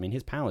ripped. I mean,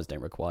 his powers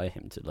don't require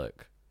him to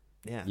look,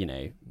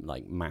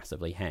 like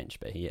massively hench,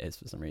 but he is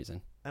for some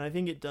reason. And I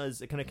think it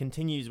kind of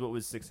continues what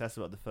was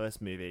successful about the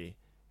first movie.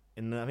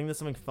 And I think there's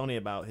something funny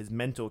about his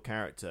mentor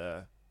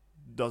character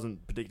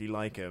doesn't particularly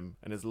like him,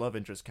 and his love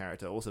interest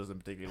character also doesn't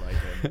particularly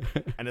like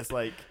him. And it's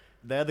like,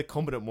 they're the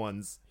competent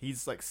ones.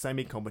 He's like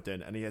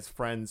semi-competent, and he has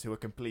friends who are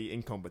completely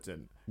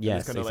incompetent.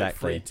 Yes, kind of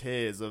exactly. like 3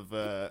 tiers of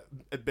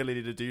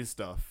ability to do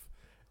stuff.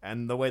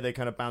 And the way they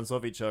kind of bounce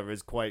off each other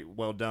is quite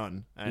well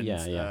done. And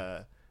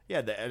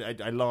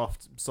I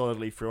laughed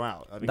solidly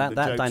throughout. I think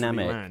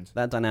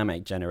that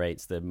dynamic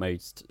generates the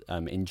most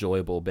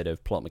enjoyable bit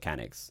of plot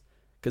mechanics,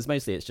 because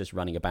mostly it's just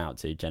running about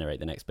to generate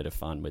the next bit of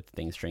fun with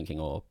things shrinking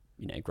or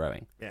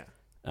growing. Yeah.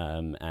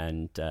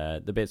 And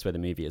the bits where the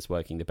movie is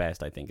working the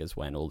best, I think, is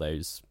when all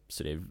those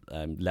sort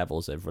of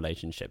levels of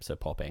relationships are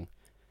popping.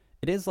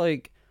 It is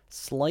like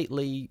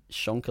slightly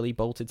shonkily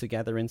bolted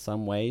together in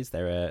some ways.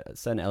 There are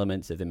certain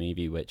elements of the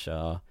movie which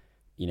are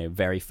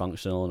very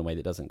functional in a way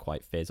that doesn't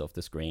quite fizz off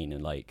the screen,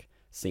 and like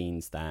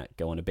scenes that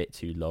go on a bit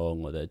too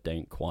long or that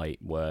don't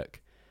quite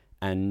work.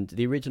 And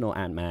the original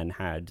Ant-Man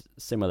had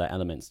similar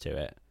elements to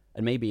it,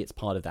 and maybe it's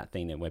part of that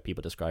thing then where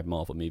people describe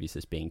Marvel movies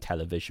as being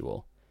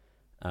televisual.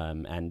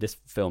 And this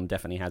film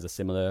definitely has a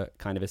similar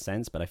kind of a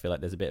sense, but I feel like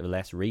there's a bit of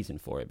less reason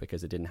for it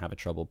because it didn't have a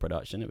troubled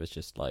production. It was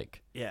just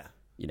like,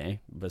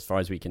 as far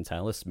as we can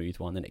tell, a smooth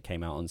one, and it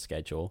came out on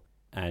schedule.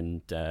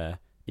 And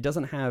it's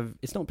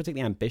not a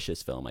particularly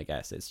ambitious film, I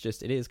guess.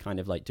 It is kind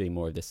of like doing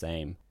more of the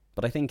same.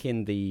 But I think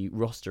in the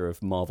roster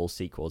of Marvel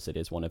sequels, it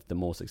is one of the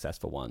more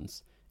successful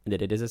ones, and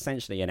that it is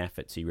essentially an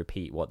effort to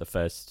repeat what the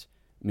first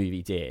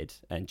movie did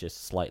and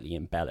just slightly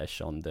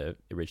embellish on the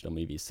original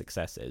movie's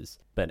successes.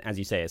 But as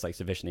you say, it's like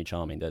sufficiently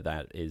charming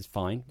that is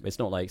fine. It's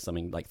not like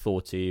something like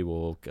Thor 2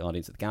 or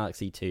Guardians of the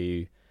Galaxy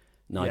 2,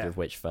 neither of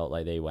which felt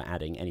like they were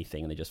adding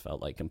anything, and they just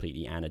felt like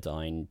completely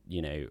anodyne,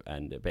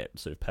 and a bit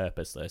sort of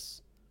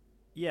purposeless.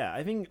 Yeah,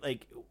 I think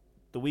like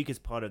the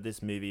weakest part of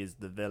this movie is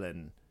the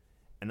villain.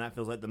 and that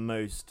feels like the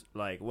most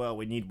like, well,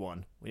 we need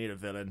a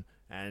villain,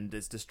 and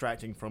it's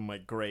distracting from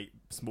like great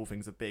small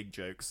things are big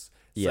jokes.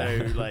 Yeah.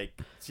 So like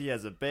she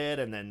has a bit,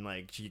 and then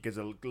like she gives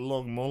a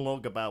long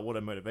monologue about what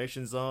her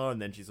motivations are,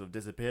 and then she sort of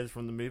disappears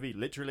from the movie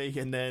literally,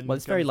 and then Well,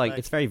 it's very like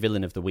it's very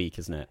villain of the week,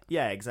 isn't it?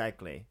 Yeah,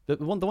 exactly. The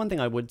one thing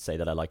I would say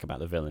that I like about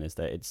the villain is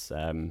that it's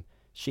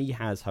she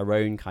has her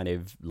own kind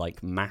of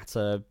like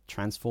matter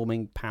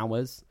transforming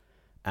powers,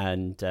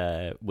 and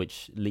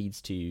which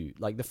leads to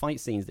like the fight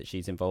scenes that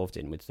she's involved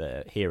in with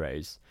the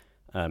heroes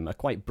are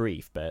quite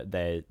brief, but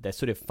they're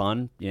sort of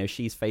fun. You know,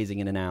 she's phasing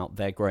in and out,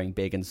 they're growing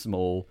big and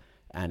small,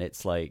 and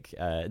it's like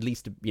at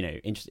least, you know,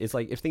 it's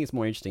like I think it's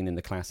more interesting than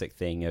the classic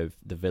thing of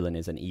the villain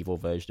is an evil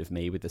version of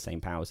me with the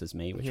same powers as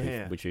me,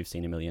 which we've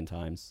seen a million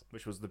times.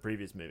 Which was the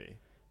previous movie.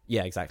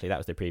 Yeah, exactly. That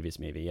was the previous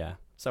movie. Yeah,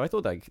 so I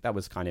thought that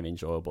was kind of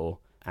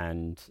enjoyable,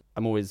 and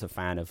I'm always a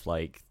fan of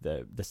like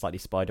the slightly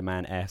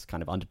Spider-Man-esque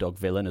kind of underdog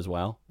villain as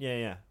well.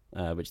 Yeah.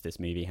 Which this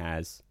movie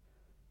has.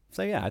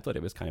 So yeah, I thought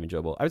it was kind of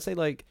enjoyable. I would say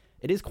like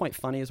it is quite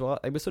funny as well.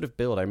 It was sort of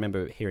billed. I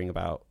remember hearing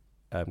about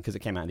because it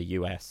came out in the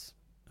US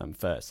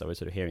first, so I was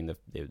sort of hearing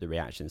the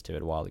reactions to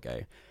it a while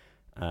ago,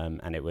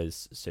 and it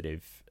was sort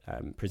of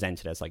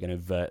presented as like an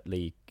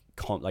overtly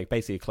like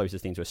basically the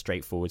closest thing to a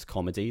straightforward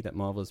comedy that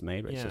Marvel's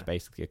made, which is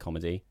basically a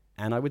comedy.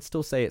 And I would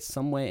still say it's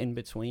somewhere in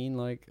between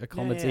like a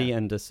comedy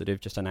and a sort of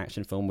just an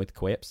action film with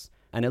quips.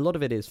 And a lot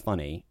of it is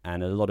funny,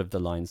 and a lot of the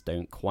lines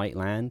don't quite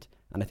land.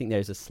 And I think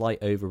there's a slight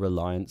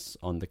over-reliance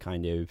on the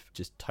kind of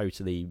just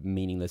totally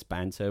meaningless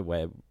banter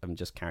where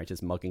just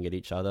characters mugging at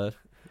each other.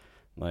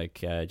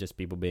 Like, just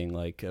people being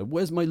like,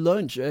 where's my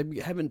lunch? I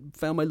haven't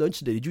found my lunch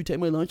today. Did you take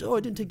my lunch? Oh,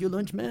 I didn't take your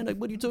lunch, man. Like,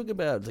 what are you talking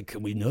about? It's like,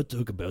 can we not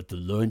talk about the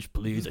lunch,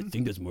 please? I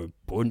think there's more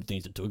important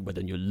things to talk about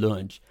than your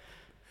lunch.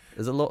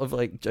 There's a lot of,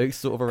 like, jokes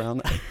sort of around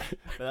that.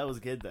 But that was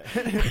good,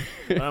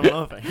 though. I'm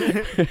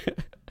laughing.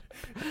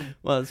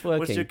 Well, it's working.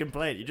 What's your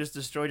complaint? You just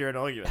destroyed your own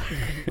argument.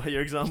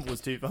 Your example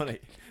was too funny.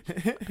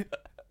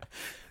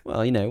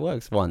 Well, you know, it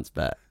works once,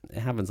 but it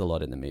happens a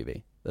lot in the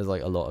movie. There's,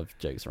 like, a lot of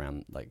jokes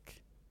around, like...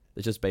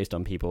 It's just based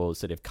on people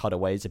sort of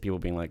cutaways of people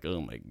being like, oh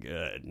my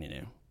god, you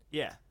know.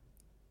 Yeah.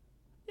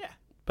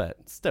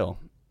 But still.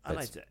 I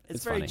liked it.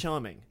 It's very funny.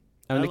 charming.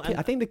 I mean,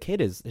 I think the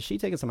kid is she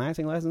taking some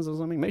acting lessons or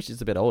something? Maybe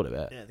she's a bit older,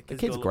 but yeah, the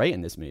kid's great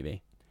in this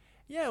movie.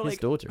 Yeah, well, his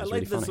daughter is I like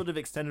really the funny. sort of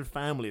extended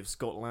family of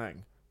Scott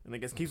Lang. And I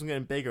guess keeps on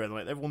getting bigger, and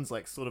like everyone's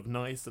like sort of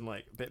nice and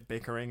like a bit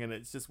bickering, and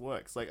it just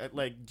works.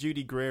 Like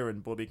Judy Greer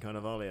and Bobby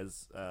Cannavale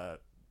as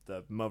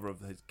the mother of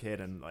his kid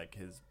and like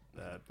his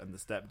and the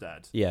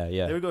stepdad.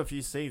 Yeah. They've got a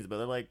few scenes, but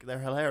they're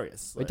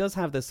hilarious. It does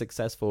have the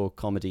successful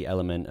comedy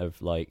element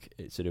of like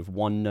sort of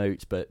one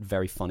note but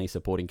very funny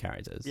supporting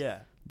characters. Yeah.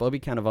 Bobby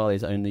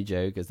Cannavale's only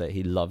joke is that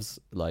he loves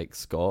like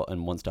Scott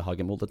and wants to hug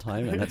him all the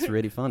time, and that's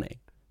really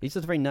funny. He's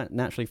just a very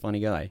naturally funny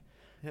guy.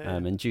 Yeah.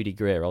 And Judy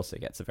Greer also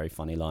gets a very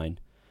funny line.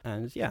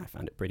 And yeah, I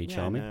found it pretty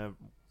charming. And,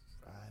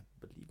 I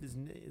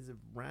believe is it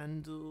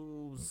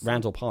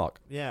Randall Park.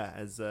 Yeah,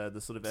 as the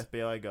sort of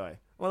FBI guy.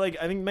 Well, like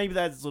I think maybe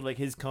that's sort of like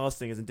his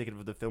casting is indicative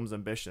of the film's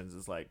ambitions.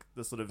 It's like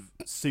the sort of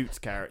Suits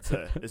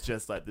character is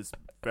just like this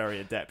very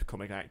adept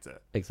comic actor.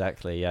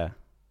 Exactly, yeah.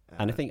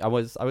 And I think I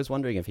was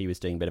wondering if he was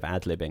doing a bit of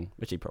ad-libbing,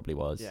 which he probably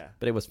was. Yeah.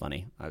 But it was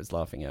funny. I was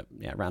laughing at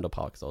Randall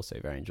Park is also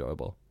very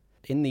enjoyable.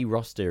 In the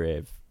roster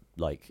of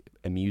like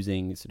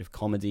amusing sort of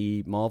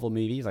comedy Marvel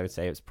movies, I would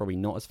say it's probably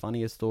not as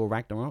funny as Thor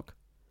Ragnarok.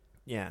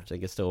 Yeah. Which I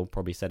think is still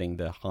probably setting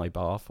the high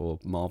bar for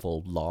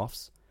Marvel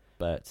laughs.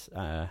 But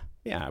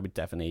yeah, I would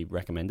definitely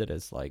recommend it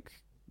as like,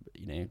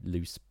 you know,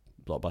 loose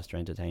blockbuster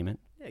entertainment.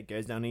 Yeah, it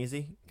goes down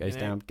easy. Goes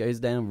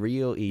down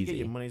real easy. You get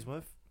your money's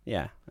worth.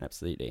 Yeah,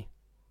 absolutely.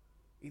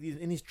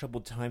 In these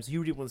troubled times, who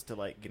really wants to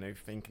like, you know,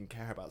 think and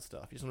care about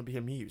stuff? You just want to be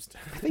amused.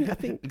 I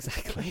think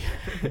exactly.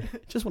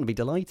 Just want to be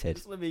delighted.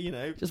 Just want to be, you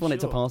know, just want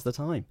it to pass the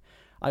time.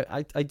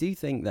 I do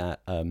think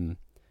that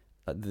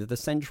the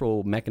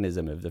central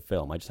mechanism of the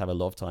film I just have a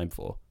lot of time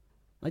for.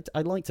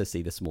 I like to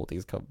see the small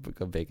things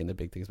become big and the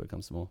big things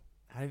become small.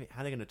 How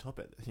are they going to top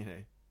it? You know.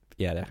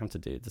 Yeah, they have to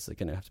do. This is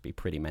going to have to be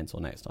pretty mental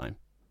next time.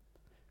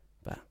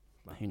 But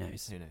who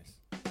knows? Who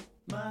knows?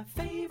 My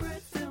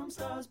favorite film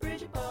stars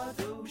Bridget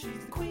Bardot. She's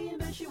the queen,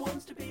 but she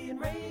wants to be in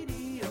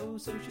radio.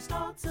 So she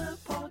starts a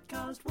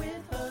podcast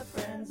with her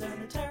friends,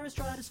 and the terrorists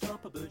try to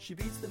stop her, but she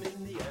beats them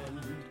in the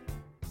end.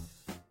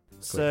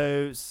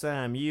 So,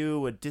 Sam,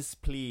 you were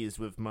displeased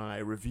with my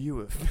review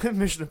of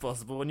Mission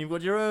Impossible, and you've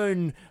got your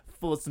own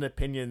thoughts and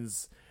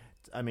opinions.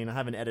 I mean, I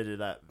haven't edited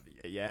that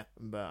yet,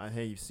 but I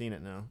hear you've seen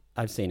it now.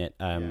 I've seen it.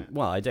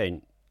 Well, I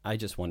don't. I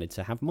just wanted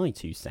to have my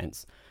 2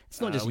 cents. It's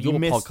not just your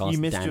podcast, you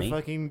missed Danny. Your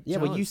fucking yeah,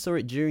 well, you saw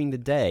it during the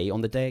day, on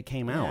the day it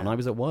came out, and I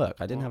was at work.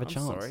 I didn't have a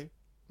chance. I'm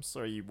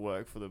sorry you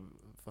work for the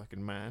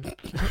fucking man.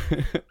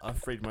 I've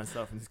freed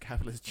myself from these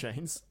capitalist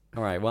chains.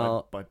 All right,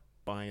 well... By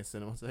buying a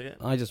cinema ticket.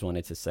 I just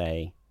wanted to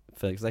say...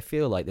 Because I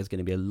feel like there's going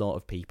to be a lot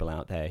of people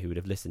out there who would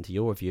have listened to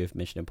your review of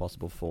Mission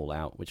Impossible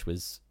Fallout, which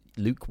was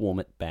lukewarm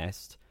at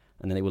best,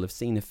 and then they will have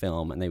seen the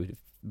film and they would have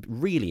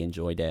really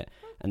enjoyed it,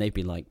 and they'd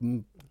be like,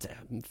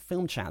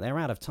 film chat, they're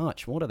out of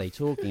touch. What are they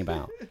talking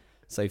about?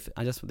 So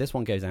this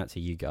one goes out to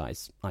you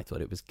guys. I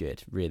thought it was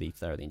good. Really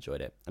thoroughly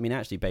enjoyed it. I mean, I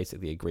actually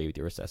basically agree with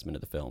your assessment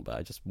of the film, but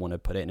I just want to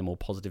put it in a more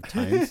positive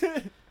tone.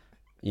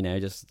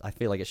 I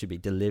feel like it should be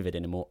delivered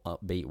in a more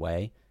upbeat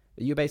way.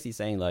 You're basically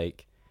saying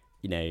like,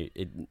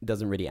 it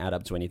doesn't really add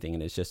up to anything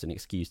and it's just an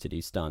excuse to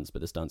do stunts,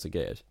 but the stunts are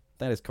good.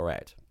 That is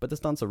correct. But the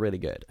stunts are really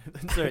good.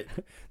 Sorry,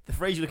 the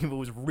phrase you're looking for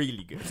was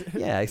really good.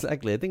 Yeah,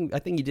 exactly. I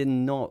think you did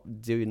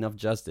not do enough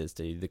justice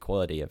to the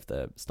quality of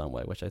the stunt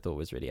work, which I thought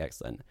was really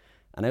excellent.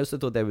 And I also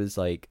thought there was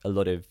like a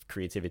lot of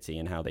creativity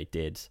in how they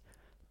did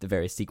the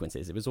various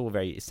sequences. It was all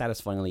very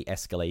satisfyingly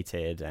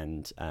escalated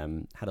and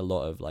had a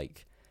lot of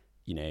like,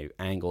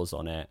 angles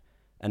on it.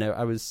 And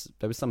there was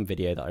some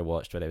video that I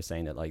watched where they were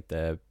saying that like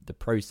the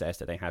process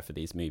that they have for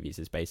these movies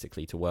is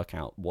basically to work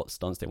out what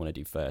stunts they want to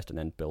do first and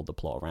then build the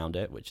plot around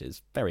it, which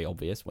is very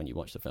obvious when you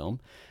watch the film,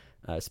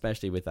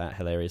 especially with that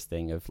hilarious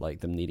thing of like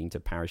them needing to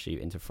parachute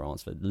into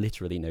France for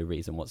literally no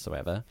reason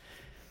whatsoever.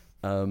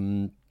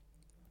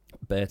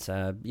 But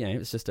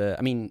it's just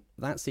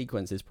that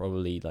sequence is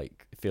probably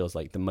like feels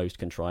like the most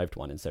contrived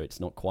one, and so it's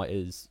not quite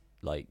as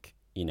like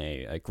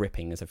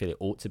gripping as I feel it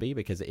ought to be,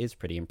 because it is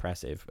pretty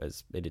impressive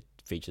as it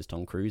features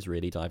Tom Cruise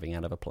really diving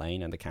out of a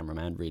plane and the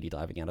cameraman really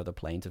diving out of the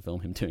plane to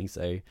film him doing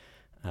so,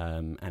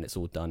 and it's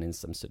all done in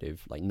some sort of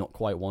like not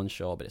quite one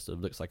shot, but it sort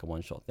of looks like a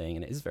one shot thing,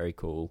 and it is very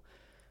cool.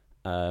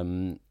 But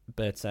one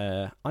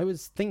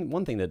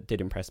thing that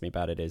did impress me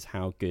about it is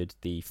how good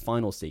the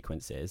final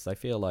sequence is. I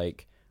feel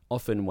like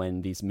often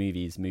when these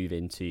movies move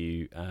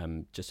into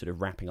just sort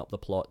of wrapping up the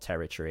plot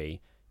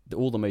territory,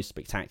 all the most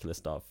spectacular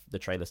stuff, the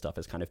trailer stuff,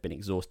 has kind of been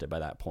exhausted by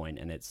that point,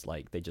 and it's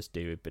like they just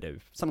do a bit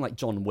of something like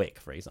John Wick,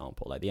 for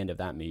example, like the end of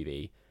that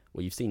movie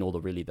where you've seen all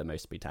the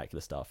most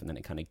spectacular stuff, and then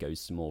it kind of goes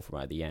small from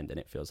at the end, and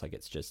it feels like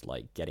it's just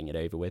like getting it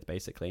over with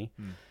basically.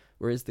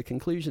 Whereas the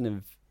conclusion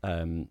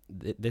of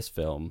this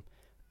film,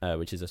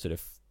 which is a sort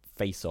of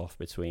face-off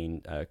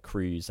between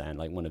Cruise and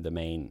like one of the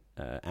main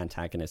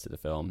antagonists of the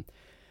film,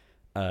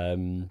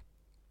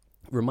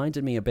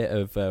 reminded me a bit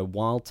of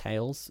Wild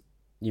Tales.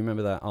 You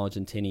remember that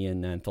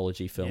Argentinian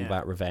anthology film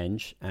about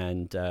revenge?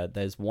 And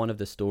there's one of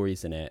the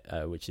stories in it,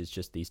 which is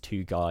just these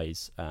two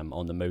guys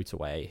on the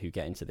motorway who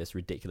get into this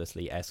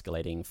ridiculously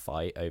escalating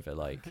fight over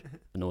like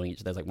annoying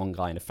each other. There's like one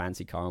guy in a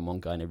fancy car and one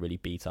guy in a really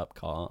beat up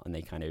car, and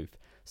they kind of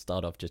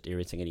start off just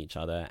irritating each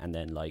other, and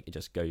then like it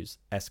just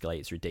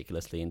escalates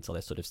ridiculously until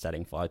they're sort of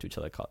setting fire to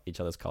each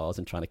other's cars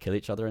and trying to kill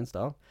each other and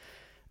stuff.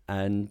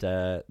 And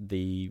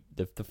the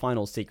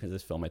final sequence of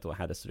this film, I thought,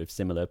 had a sort of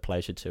similar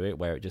pleasure to it,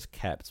 where it just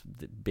kept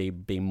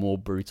being more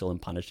brutal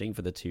and punishing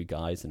for the two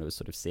guys, and it was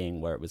sort of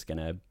seeing where it was going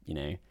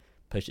to,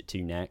 push it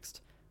to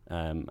next.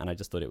 And I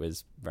just thought it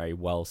was very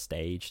well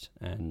staged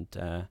and,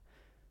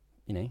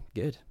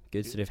 good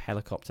sort of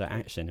helicopter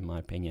action, in my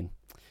opinion.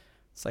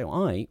 So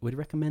I would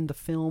recommend the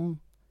film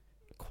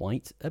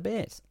quite a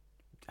bit.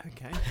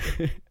 Okay.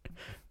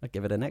 I'd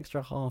give it an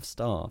extra half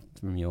star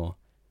from your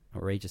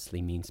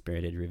outrageously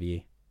mean-spirited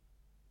review.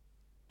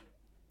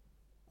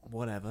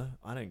 Whatever,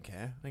 I don't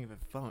care. I don't give a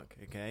fuck.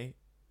 Okay,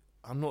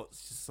 I'm not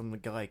just some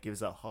guy who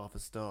gives out half a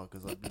star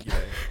because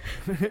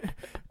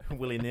I'm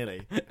willy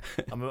nilly.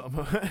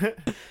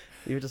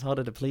 You were just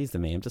harder to please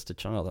than me. I'm just a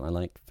child and I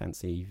like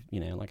fancy,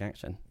 like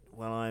action.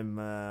 Well, I'm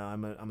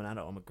an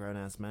adult. I'm a grown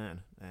ass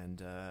man,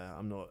 and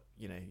I'm not.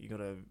 You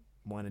gotta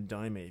wine and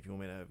dine me if you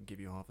want me to give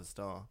you half a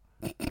star.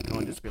 You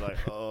can't just be like,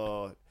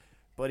 oh,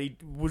 but he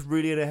was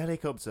really in a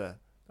helicopter.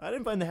 I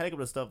didn't find the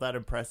helicopter stuff that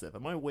impressive.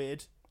 Am I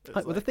weird?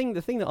 The thing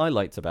that I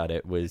liked about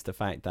it was the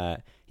fact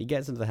that he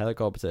gets into the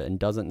helicopter and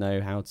doesn't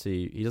know how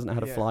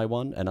to fly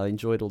one, and I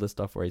enjoyed all this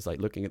stuff where he's like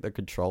looking at the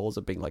controls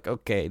and being like,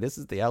 okay, this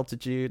is the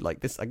altitude,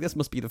 this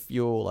must be the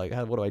fuel, what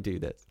do I do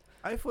this?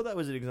 I thought that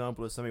was an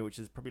example of something which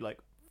is probably like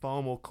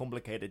far more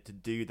complicated to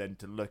do than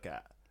to look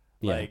at.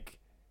 Yeah. Like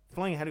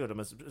flying a helicopter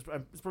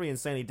it's probably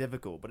insanely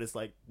difficult, but it's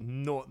like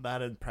not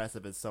that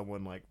impressive as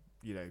someone like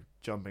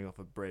jumping off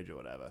a bridge or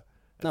whatever.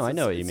 No, I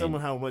know what you mean.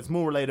 Somehow it's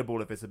more relatable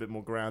if it's a bit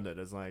more grounded.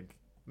 It's like,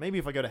 maybe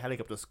if I go to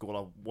helicopter school,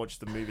 I'll watch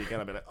the movie again.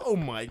 I'll be like, oh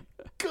my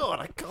god,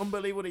 I can't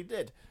believe what he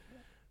did.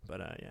 But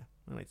yeah,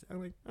 I liked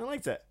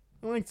it.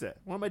 I liked it.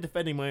 Why am I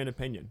defending my own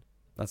opinion?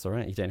 That's all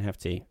right. You don't have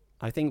to.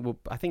 I think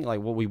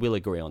like what we will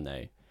agree on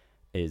though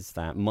is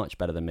that much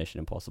better than Mission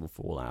Impossible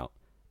Fallout,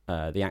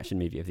 the action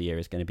movie of the year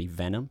is going to be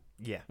Venom.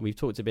 Yeah, we've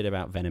talked a bit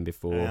about Venom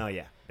before. Oh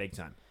yeah, big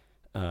time.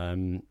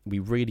 We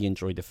really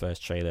enjoyed the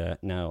first trailer.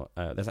 Now,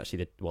 there's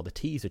actually the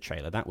teaser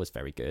trailer that was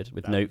very good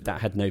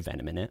that had no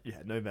venom in it. Yeah,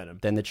 no venom.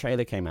 Then the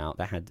trailer came out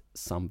that had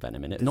some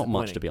venom in it, not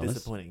much to be honest.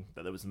 Disappointing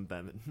that there was some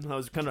venom. I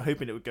was kind of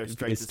hoping it would go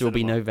straight. There'd to still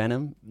cinema. be no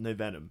venom. No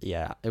venom.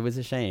 Yeah, it was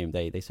a shame.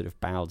 They sort of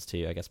bowed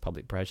to, I guess,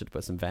 public pressure to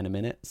put some venom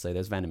in it. So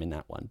there's venom in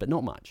that one, but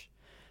not much.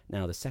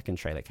 Now the second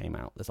trailer came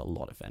out. There's a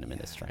lot of venom in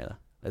this trailer.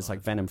 There's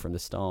like venom from the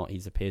start.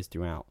 He appears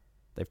throughout.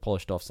 They've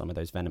polished off some of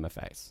those venom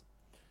effects.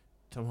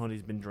 Tom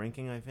Hardy's been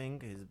drinking, I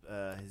think.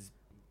 His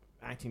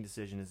acting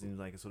decision is in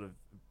like a sort of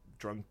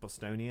drunk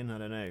Bostonian. I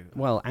don't know.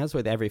 Well, as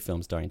with every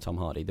film starring Tom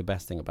Hardy, the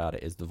best thing about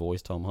it is the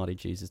voice Tom Hardy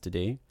chooses to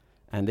do.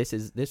 And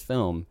this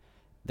film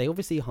they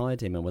obviously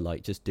hired him and were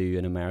like, just do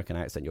an American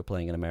accent. You're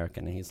playing an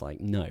American. And he's like,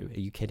 no, are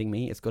you kidding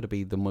me? It's got to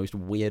be the most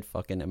weird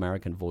fucking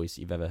American voice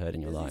you've ever heard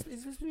in your life.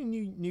 Is this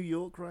New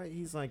York, right?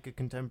 He's like a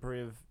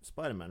contemporary of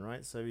Spider-Man,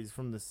 right? So he's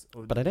from this...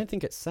 But I don't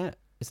think it's set.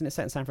 Isn't it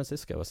set in San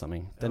Francisco or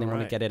something? Then they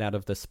want to get it out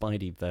of the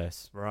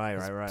Spideyverse. Right.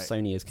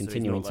 Sony is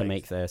continuing to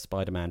make their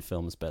Spider-Man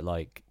films, but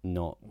like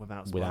not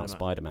without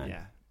Spider-Man.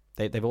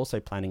 Yeah. They're also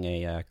planning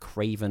a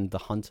Kraven the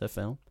Hunter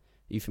film.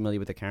 Are you familiar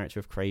with the character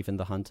of Kraven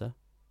the Hunter?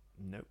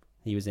 Nope.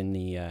 He was in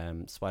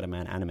the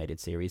Spider-Man animated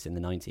series in the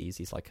 90s.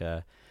 He's like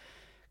a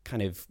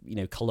kind of,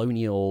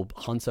 colonial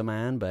hunter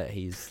man, but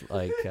he's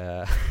like,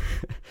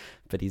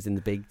 but he's in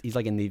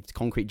the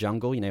concrete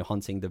jungle,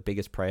 hunting the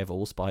biggest prey of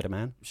all,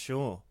 Spider-Man.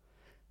 Sure.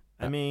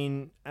 I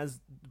mean, as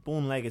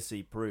Bourne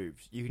Legacy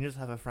proved, you can just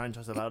have a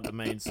franchise without the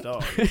main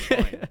star. It's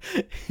fine.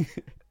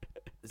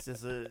 It's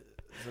just a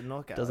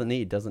knockout. Doesn't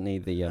need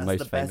the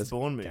most famous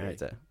Bourne movie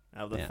character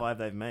out of the 5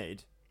 they've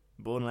made.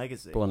 Bourne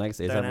Legacy. Bourne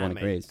Legacy, as everyone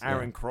agrees.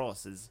 Aaron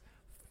Cross is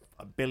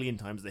a billion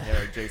times the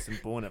hero Jason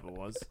Bourne ever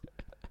was.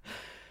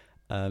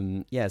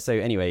 So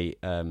anyway,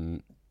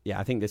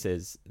 I think this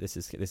is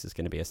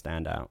going to be a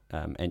standout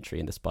entry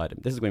in the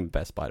This is going to be the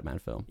best Spider-Man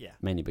film. Yeah.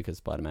 Mainly because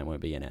Spider-Man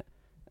won't be in it.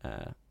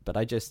 But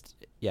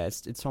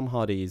it's Tom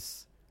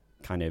Hardy's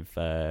kind of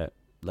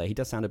like, he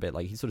does sound a bit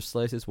like he sort of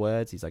slurs his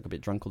words. He's like a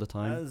bit drunk all the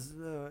time.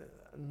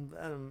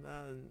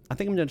 I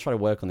think I'm going to try to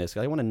work on this.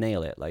 I want to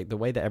nail it, like the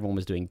way that everyone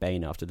was doing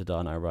Bane after the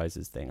Dark Knight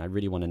Rises thing. I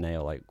really want to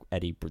nail like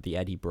the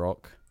Eddie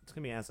Brock. It's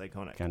gonna be as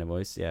iconic kind of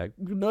voice. Yeah.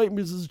 Good night,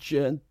 Mrs.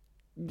 Chen.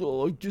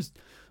 Oh,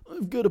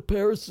 I've got a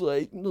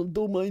parasite. No,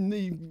 don't mind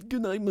me.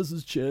 Good night,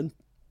 Mrs. Chen.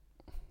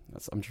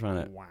 I'm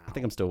trying to. Wow. I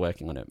think I'm still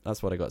working on it.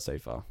 That's what I got so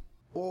far.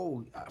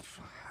 Oh,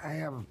 I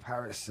have a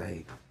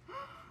parasite.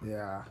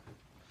 Yeah.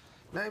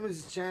 Night,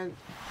 Mrs. Chen.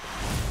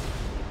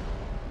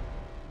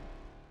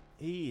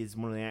 He is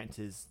one of the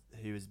actors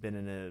who has been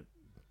in a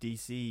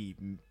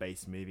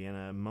DC-based movie and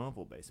a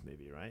Marvel-based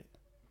movie, right?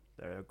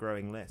 They're a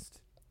growing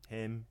list.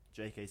 Him,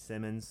 J.K.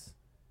 Simmons,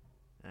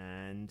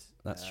 and...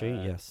 That's true,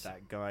 yes.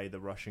 That guy, the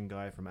Russian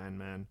guy from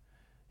Ant-Man.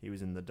 He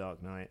was in The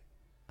Dark Knight.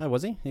 Oh,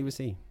 was he? Who was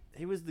he?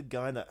 He was the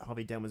guy that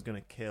Harvey Dent was going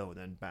to kill, and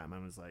then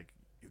Batman was like,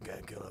 you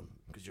can't kill him,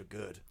 because you're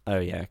good. Oh,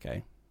 yeah,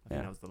 okay. I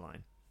think that was the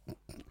line.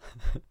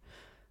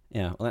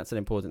 Yeah, well, that's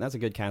a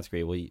good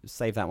category. We'll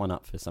save that one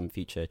up for some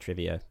future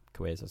trivia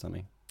quiz or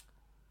something.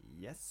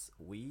 Yes,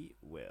 we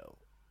will.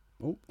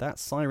 Oh, that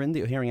siren that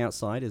you're hearing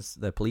outside is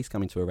the police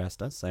coming to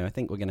arrest us, so I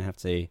think we're going to have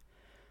to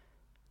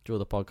draw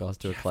the podcast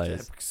to a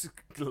close.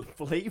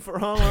 Flee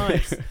for our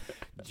lives.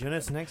 Join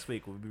us next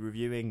week. We'll be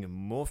reviewing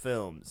more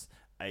films.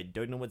 I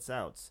don't know what's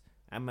out.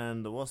 Ant-Man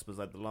and the Wasp was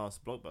like the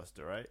last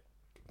blockbuster, right?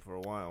 For a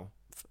while.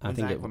 When's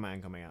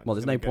Aquaman coming out? Well,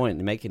 there's no point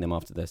in making them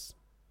after this.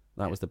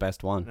 That was the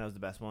best one. That was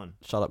the best one.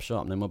 Shut up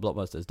shop. No more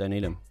blockbusters. Don't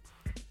need them.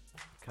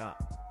 Cut.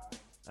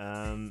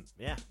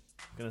 Yeah.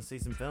 Gonna see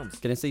some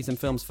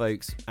films.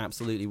 Folks.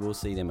 Absolutely, we'll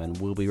see them and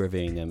we'll be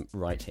reviewing them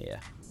right here.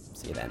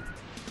 See you then.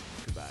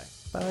 Goodbye.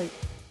 Bye.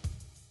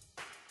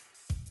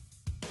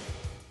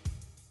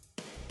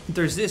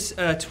 There's this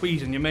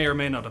tweet, and you may or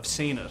may not have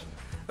seen it,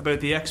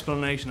 about the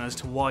explanation as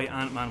to why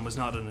Ant-Man was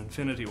not in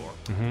Infinity War.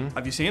 Mm-hmm.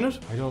 Have you seen it?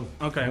 I don't.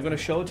 Okay, I'm going to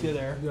show it to you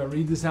there. You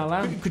read this out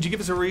loud? Could you give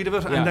us a read of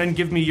it and then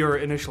give me your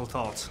initial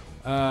thoughts?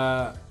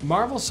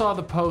 Marvel saw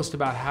the post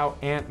about how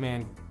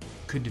Ant-Man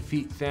could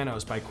defeat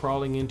Thanos by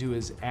crawling into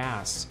his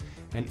ass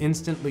and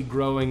instantly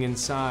growing in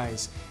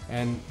size,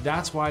 and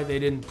that's why they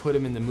didn't put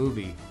him in the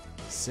movie.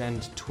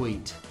 Send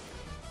tweet.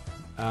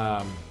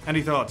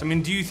 Any thoughts? I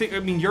mean,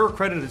 you're a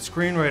credited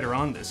screenwriter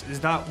on this. Is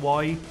that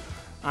why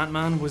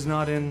Ant-Man was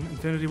not in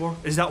Infinity War?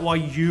 Is that why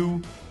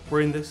you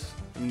were in this?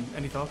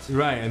 Any thoughts?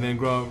 Right, and then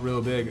grow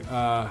real big.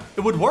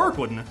 It would work,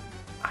 wouldn't it?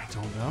 I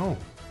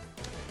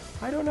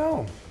don't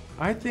know.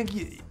 I think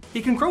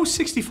he can grow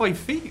 65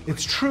 feet.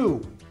 It's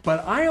true,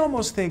 but I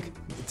almost think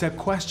it's a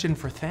question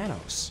for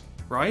Thanos.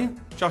 Right?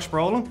 Josh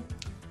Brolin?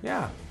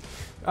 Yeah.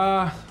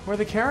 Or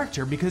the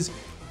character, because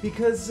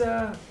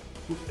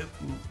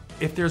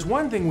if there's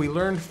one thing we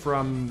learned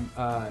from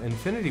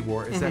Infinity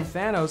War is that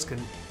Thanos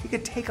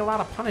could take a lot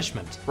of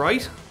punishment,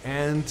 right?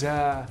 And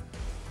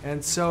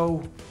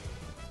so,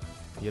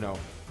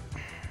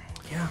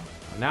 yeah.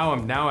 Now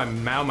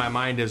my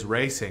mind is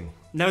racing.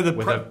 Now the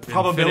with a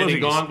probability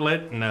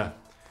gauntlet and a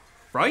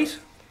right.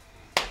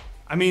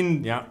 I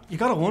mean, yeah, you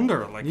gotta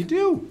wonder, like you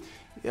do.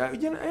 Yeah,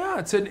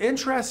 it's an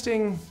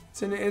interesting.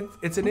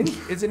 It's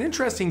an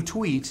interesting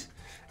tweet,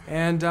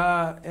 and.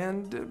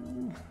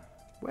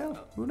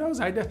 Well, who knows?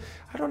 I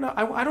don't know.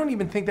 I don't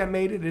even think that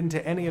made it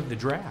into any of the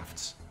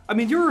drafts. I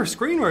mean, you're a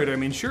screenwriter. I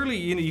mean, surely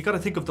you got to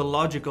think of the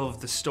logic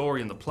of the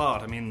story and the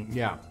plot. I mean,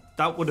 yeah,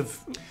 that would have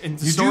in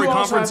the story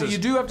conferences. You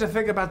do have to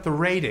think about the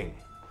rating.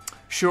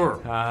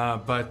 Sure,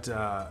 but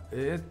I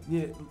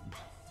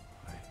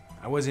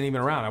wasn't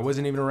even around. I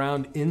wasn't even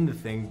around in the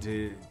thing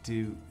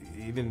to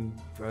even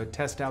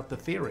test out the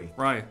theory.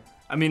 Right.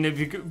 I mean, if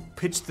you could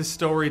pitch the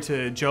story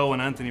to Joe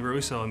and Anthony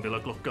Russo and be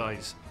like, look,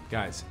 guys,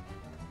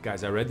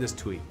 I read this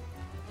tweet.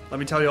 Let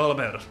me tell you all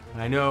about it.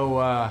 I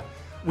know.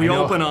 We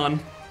open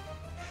on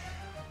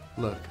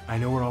Look, I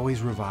know we're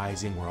always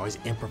revising, we're always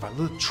improvising.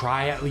 Let's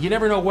try it. You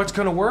never know what's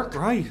gonna work.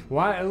 Right.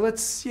 Why?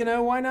 Let's,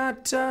 why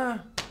not? Do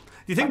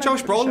you think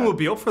Josh Brolin would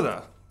be up for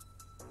that?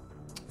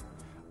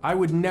 I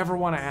would never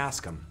want to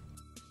ask him.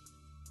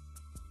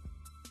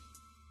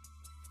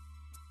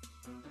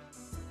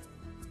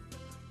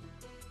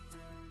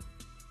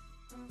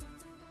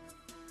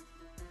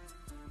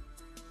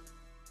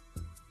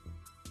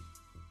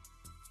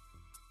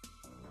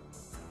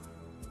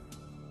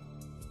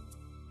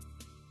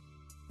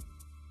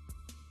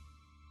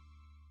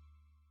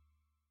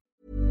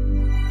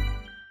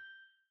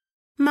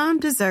 Mom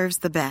deserves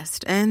the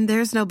best, and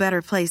there's no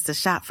better place to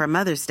shop for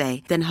Mother's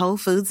Day than Whole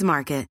Foods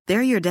Market.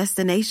 They're your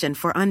destination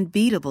for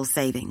unbeatable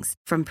savings,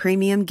 from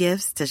premium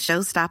gifts to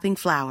show-stopping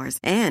flowers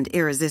and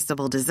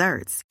irresistible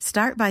desserts.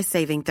 Start by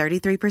saving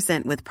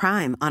 33% with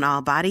Prime on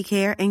all body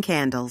care and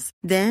candles.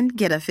 Then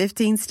get a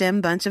 15-stem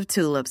bunch of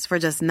tulips for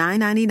just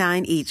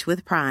 $9.99 each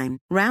with Prime.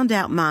 Round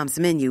out Mom's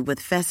menu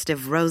with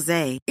festive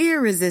rosé,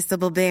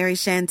 irresistible berry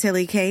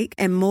chantilly cake,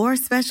 and more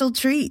special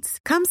treats.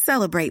 Come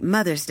celebrate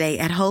Mother's Day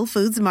at Whole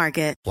Foods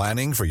Market.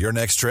 Planning for your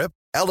next trip?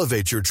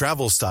 Elevate your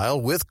travel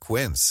style with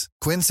Quince.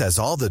 Quince has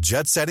all the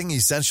jet-setting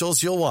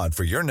essentials you'll want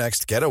for your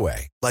next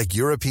getaway, like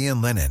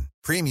European linen,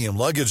 premium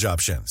luggage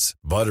options,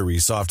 buttery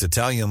soft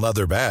Italian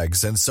leather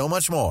bags, and so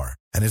much more.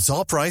 And it's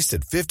all priced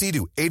at 50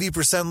 to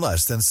 80%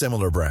 less than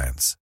similar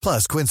brands.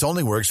 Plus, Quince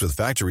only works with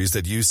factories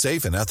that use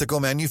safe and ethical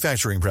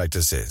manufacturing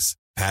practices.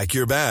 Pack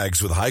your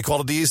bags with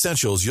high-quality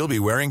essentials you'll be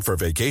wearing for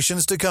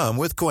vacations to come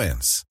with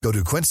Quince. Go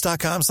to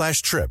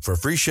quince.com/trip for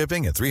free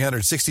shipping and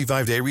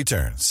 365-day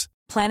returns.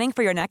 Planning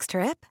for your next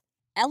trip?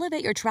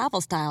 Elevate your travel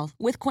style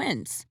with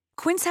Quince.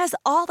 Quince has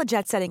all the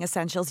jet-setting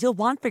essentials you'll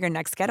want for your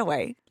next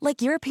getaway,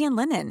 like European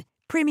linen,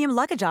 premium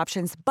luggage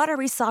options,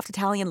 buttery soft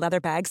Italian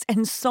leather bags,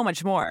 and so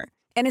much more.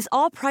 And is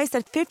all priced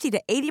at 50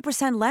 to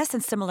 80% less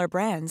than similar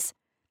brands.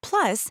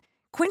 Plus,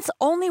 Quince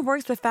only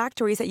works with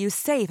factories that use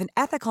safe and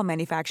ethical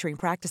manufacturing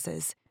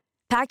practices.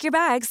 Pack your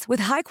bags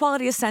with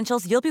high-quality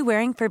essentials you'll be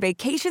wearing for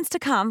vacations to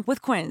come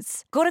with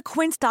Quince. Go to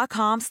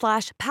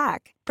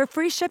quince.com/pack for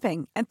free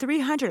shipping and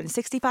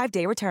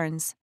 365-day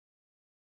returns.